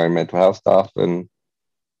having her own mental health stuff, and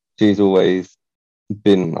she's always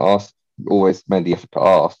been asked, always made the effort to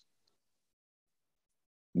ask.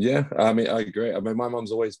 Yeah, I mean, I agree. I mean, my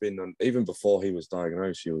mum's always been, even before he was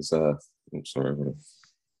diagnosed, she was, I'm sorry.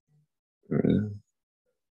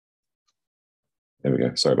 There we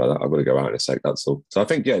go. Sorry about that. I've got to go out in a sec. That's all. So I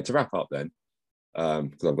think, yeah, to wrap up then,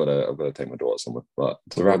 because I've got to take my daughter somewhere. But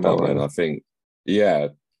to wrap up then, I think,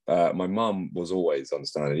 my mum was always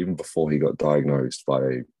understanding, even before he got diagnosed by,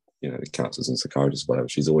 the counsellors and psychiatrists, whatever.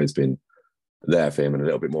 She's always been there for him and a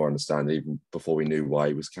little bit more understanding. Even before we knew why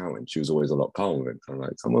he was counting, she was always a lot calmer with him. Kind of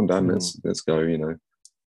like, come on, Dan, let's go.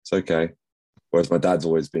 It's okay. Whereas my dad's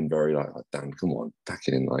always been very like, Dan, come on, pack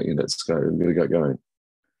it in, like, let's go. We're gonna get going.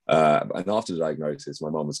 And after the diagnosis, my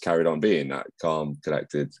mum has carried on being that calm,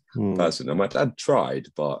 collected person. And my dad tried,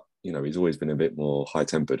 but he's always been a bit more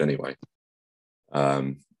high-tempered anyway.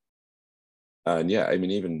 And yeah, I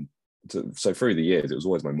mean, so through the years, it was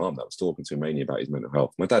always my mum that was talking to him mainly about his mental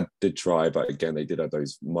health. My dad did try, but again, they did have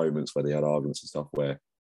those moments where they had arguments and stuff where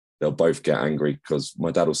they'll both get angry because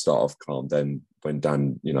my dad will start off calm. Then when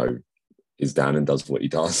Dan, is Dan and does what he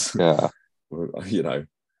does, it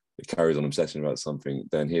carries on obsessing about something,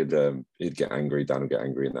 then he'd get angry, Dan would get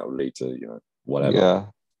angry, and that would lead to, whatever. Yeah.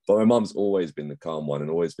 But my mum's always been the calm one and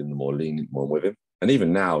always been the more lenient one with him. And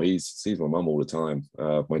even now, he sees my mum all the time.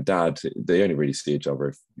 My dad, they only really see each other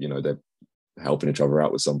if, they're helping each other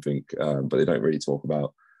out with something, but they don't really talk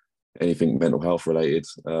about anything mental health related.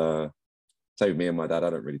 Same with me and my dad,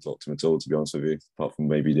 I don't really talk to him at all, to be honest with you, apart from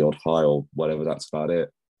maybe the odd hi or whatever, that's about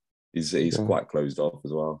it. He's quite closed off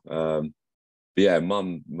as well. But yeah,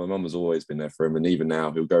 my mum has always been there for him. And even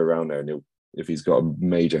now, he'll go around there and if he's got a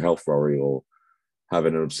major health worry or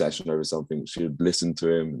having an obsession over something, she'll listen to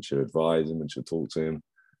him and she'll advise him and she'll talk to him.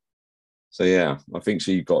 So yeah, I think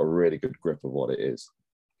she got a really good grip of what it is.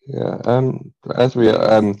 Yeah. As we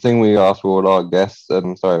thing we asked all our guests,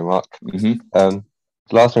 sorry, Mark. The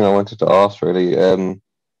last thing I wanted to ask really,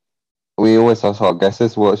 we always ask our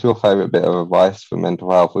guests, what's your favourite bit of advice for mental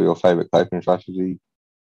health or your favourite coping strategy?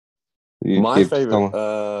 My favourite,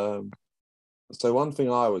 so one thing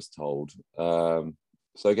I was told,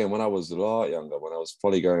 so again, when I was a lot younger, when I was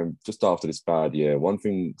probably going just after this bad year, one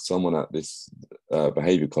thing someone at this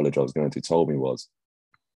behaviour college I was going to told me was,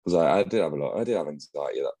 because I did have anxiety at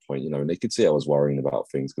that point, and they could see I was worrying about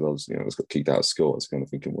things because I was, I just got kicked out of school. I was kind of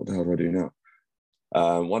thinking, what the hell do I do now?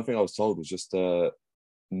 One thing I was told was just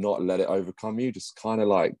not let it overcome you, just kind of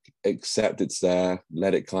like accept it's there,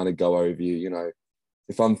 let it kind of go over you,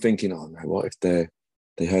 If I'm thinking, oh no, what if they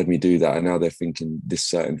heard me do that and now they're thinking this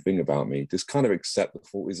certain thing about me, just kind of accept the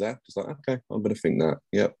thought is there. Just like, okay, I'm going to think that.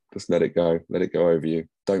 Yep, just let it go over you.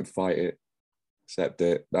 Don't fight it, accept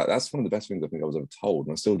it. That's one of the best things I think I was ever told,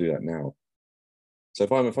 and I still do that now. So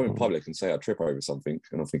if I'm in public and say I trip over something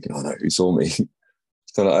and I'm thinking, oh no, who saw me?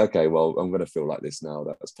 It's kind of like, okay, well, I'm going to feel like this now.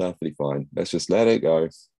 That's perfectly fine. Let's just let it go.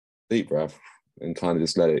 Deep breath and kind of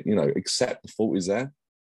just let it, accept the fault is there.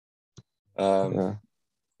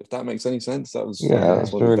 If that makes any sense, that's one of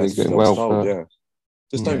the best things I was told.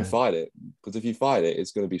 Just don't fight it, because if you fight it,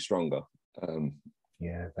 it's going to be stronger.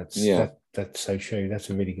 That's so true. That's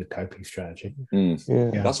a really good coping strategy.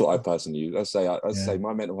 That's what I personally use. I say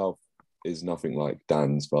my mental health is nothing like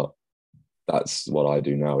Dan's, but that's what I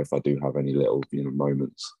do now if I do have any little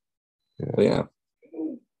moments.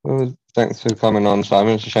 Well, Thanks for coming on,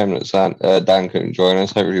 Simon. It's a shame that Dan couldn't join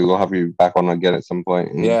us. Hopefully, we'll have you back on again at some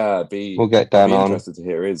point. And Yeah, we'll get I'll Dan be on. interested to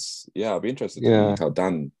hear I'll be interested Yeah. to hear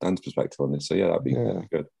Dan's perspective on this. So yeah, that'd be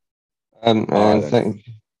good. And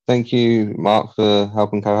thank you, Mark, for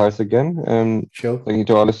helping co-host again. Sure. Thank you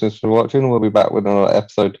to our listeners for watching. We'll be back with another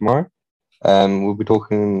episode tomorrow. We'll be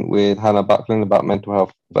talking with Hannah Buckland about mental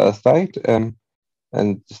health first aid.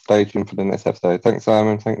 And just stay tuned for the next episode. Thanks,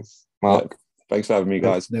 Simon. Thanks, Mark. Yeah, thanks for having me,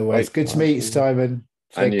 guys. No worries. Good to meet you, Simon.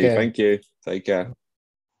 And you. Thank you. Take care.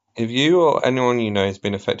 If you or anyone you know has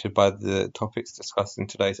been affected by the topics discussed in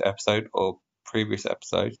today's episode or previous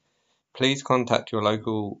episodes, please contact your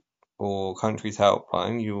local or country's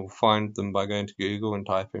helpline. You will find them by going to Google and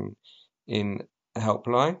typing in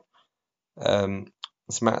helpline.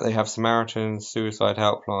 They have Samaritan's Suicide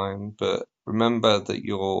Helpline, but remember that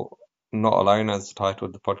you're not alone, as the title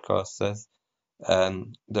of the podcast says.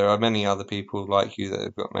 There are many other people like you that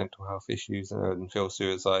have got mental health issues and feel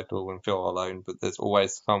suicidal and feel alone, but there's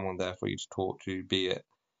always someone there for you to talk to, be it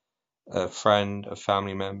a friend, a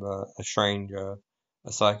family member, a stranger, a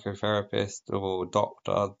psychotherapist, or a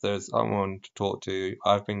doctor. There's someone to talk to.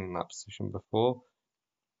 I've been in that position before,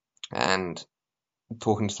 and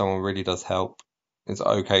talking to someone really does help. It's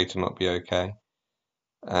okay to not be okay.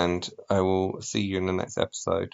 And I will see you in the next episode.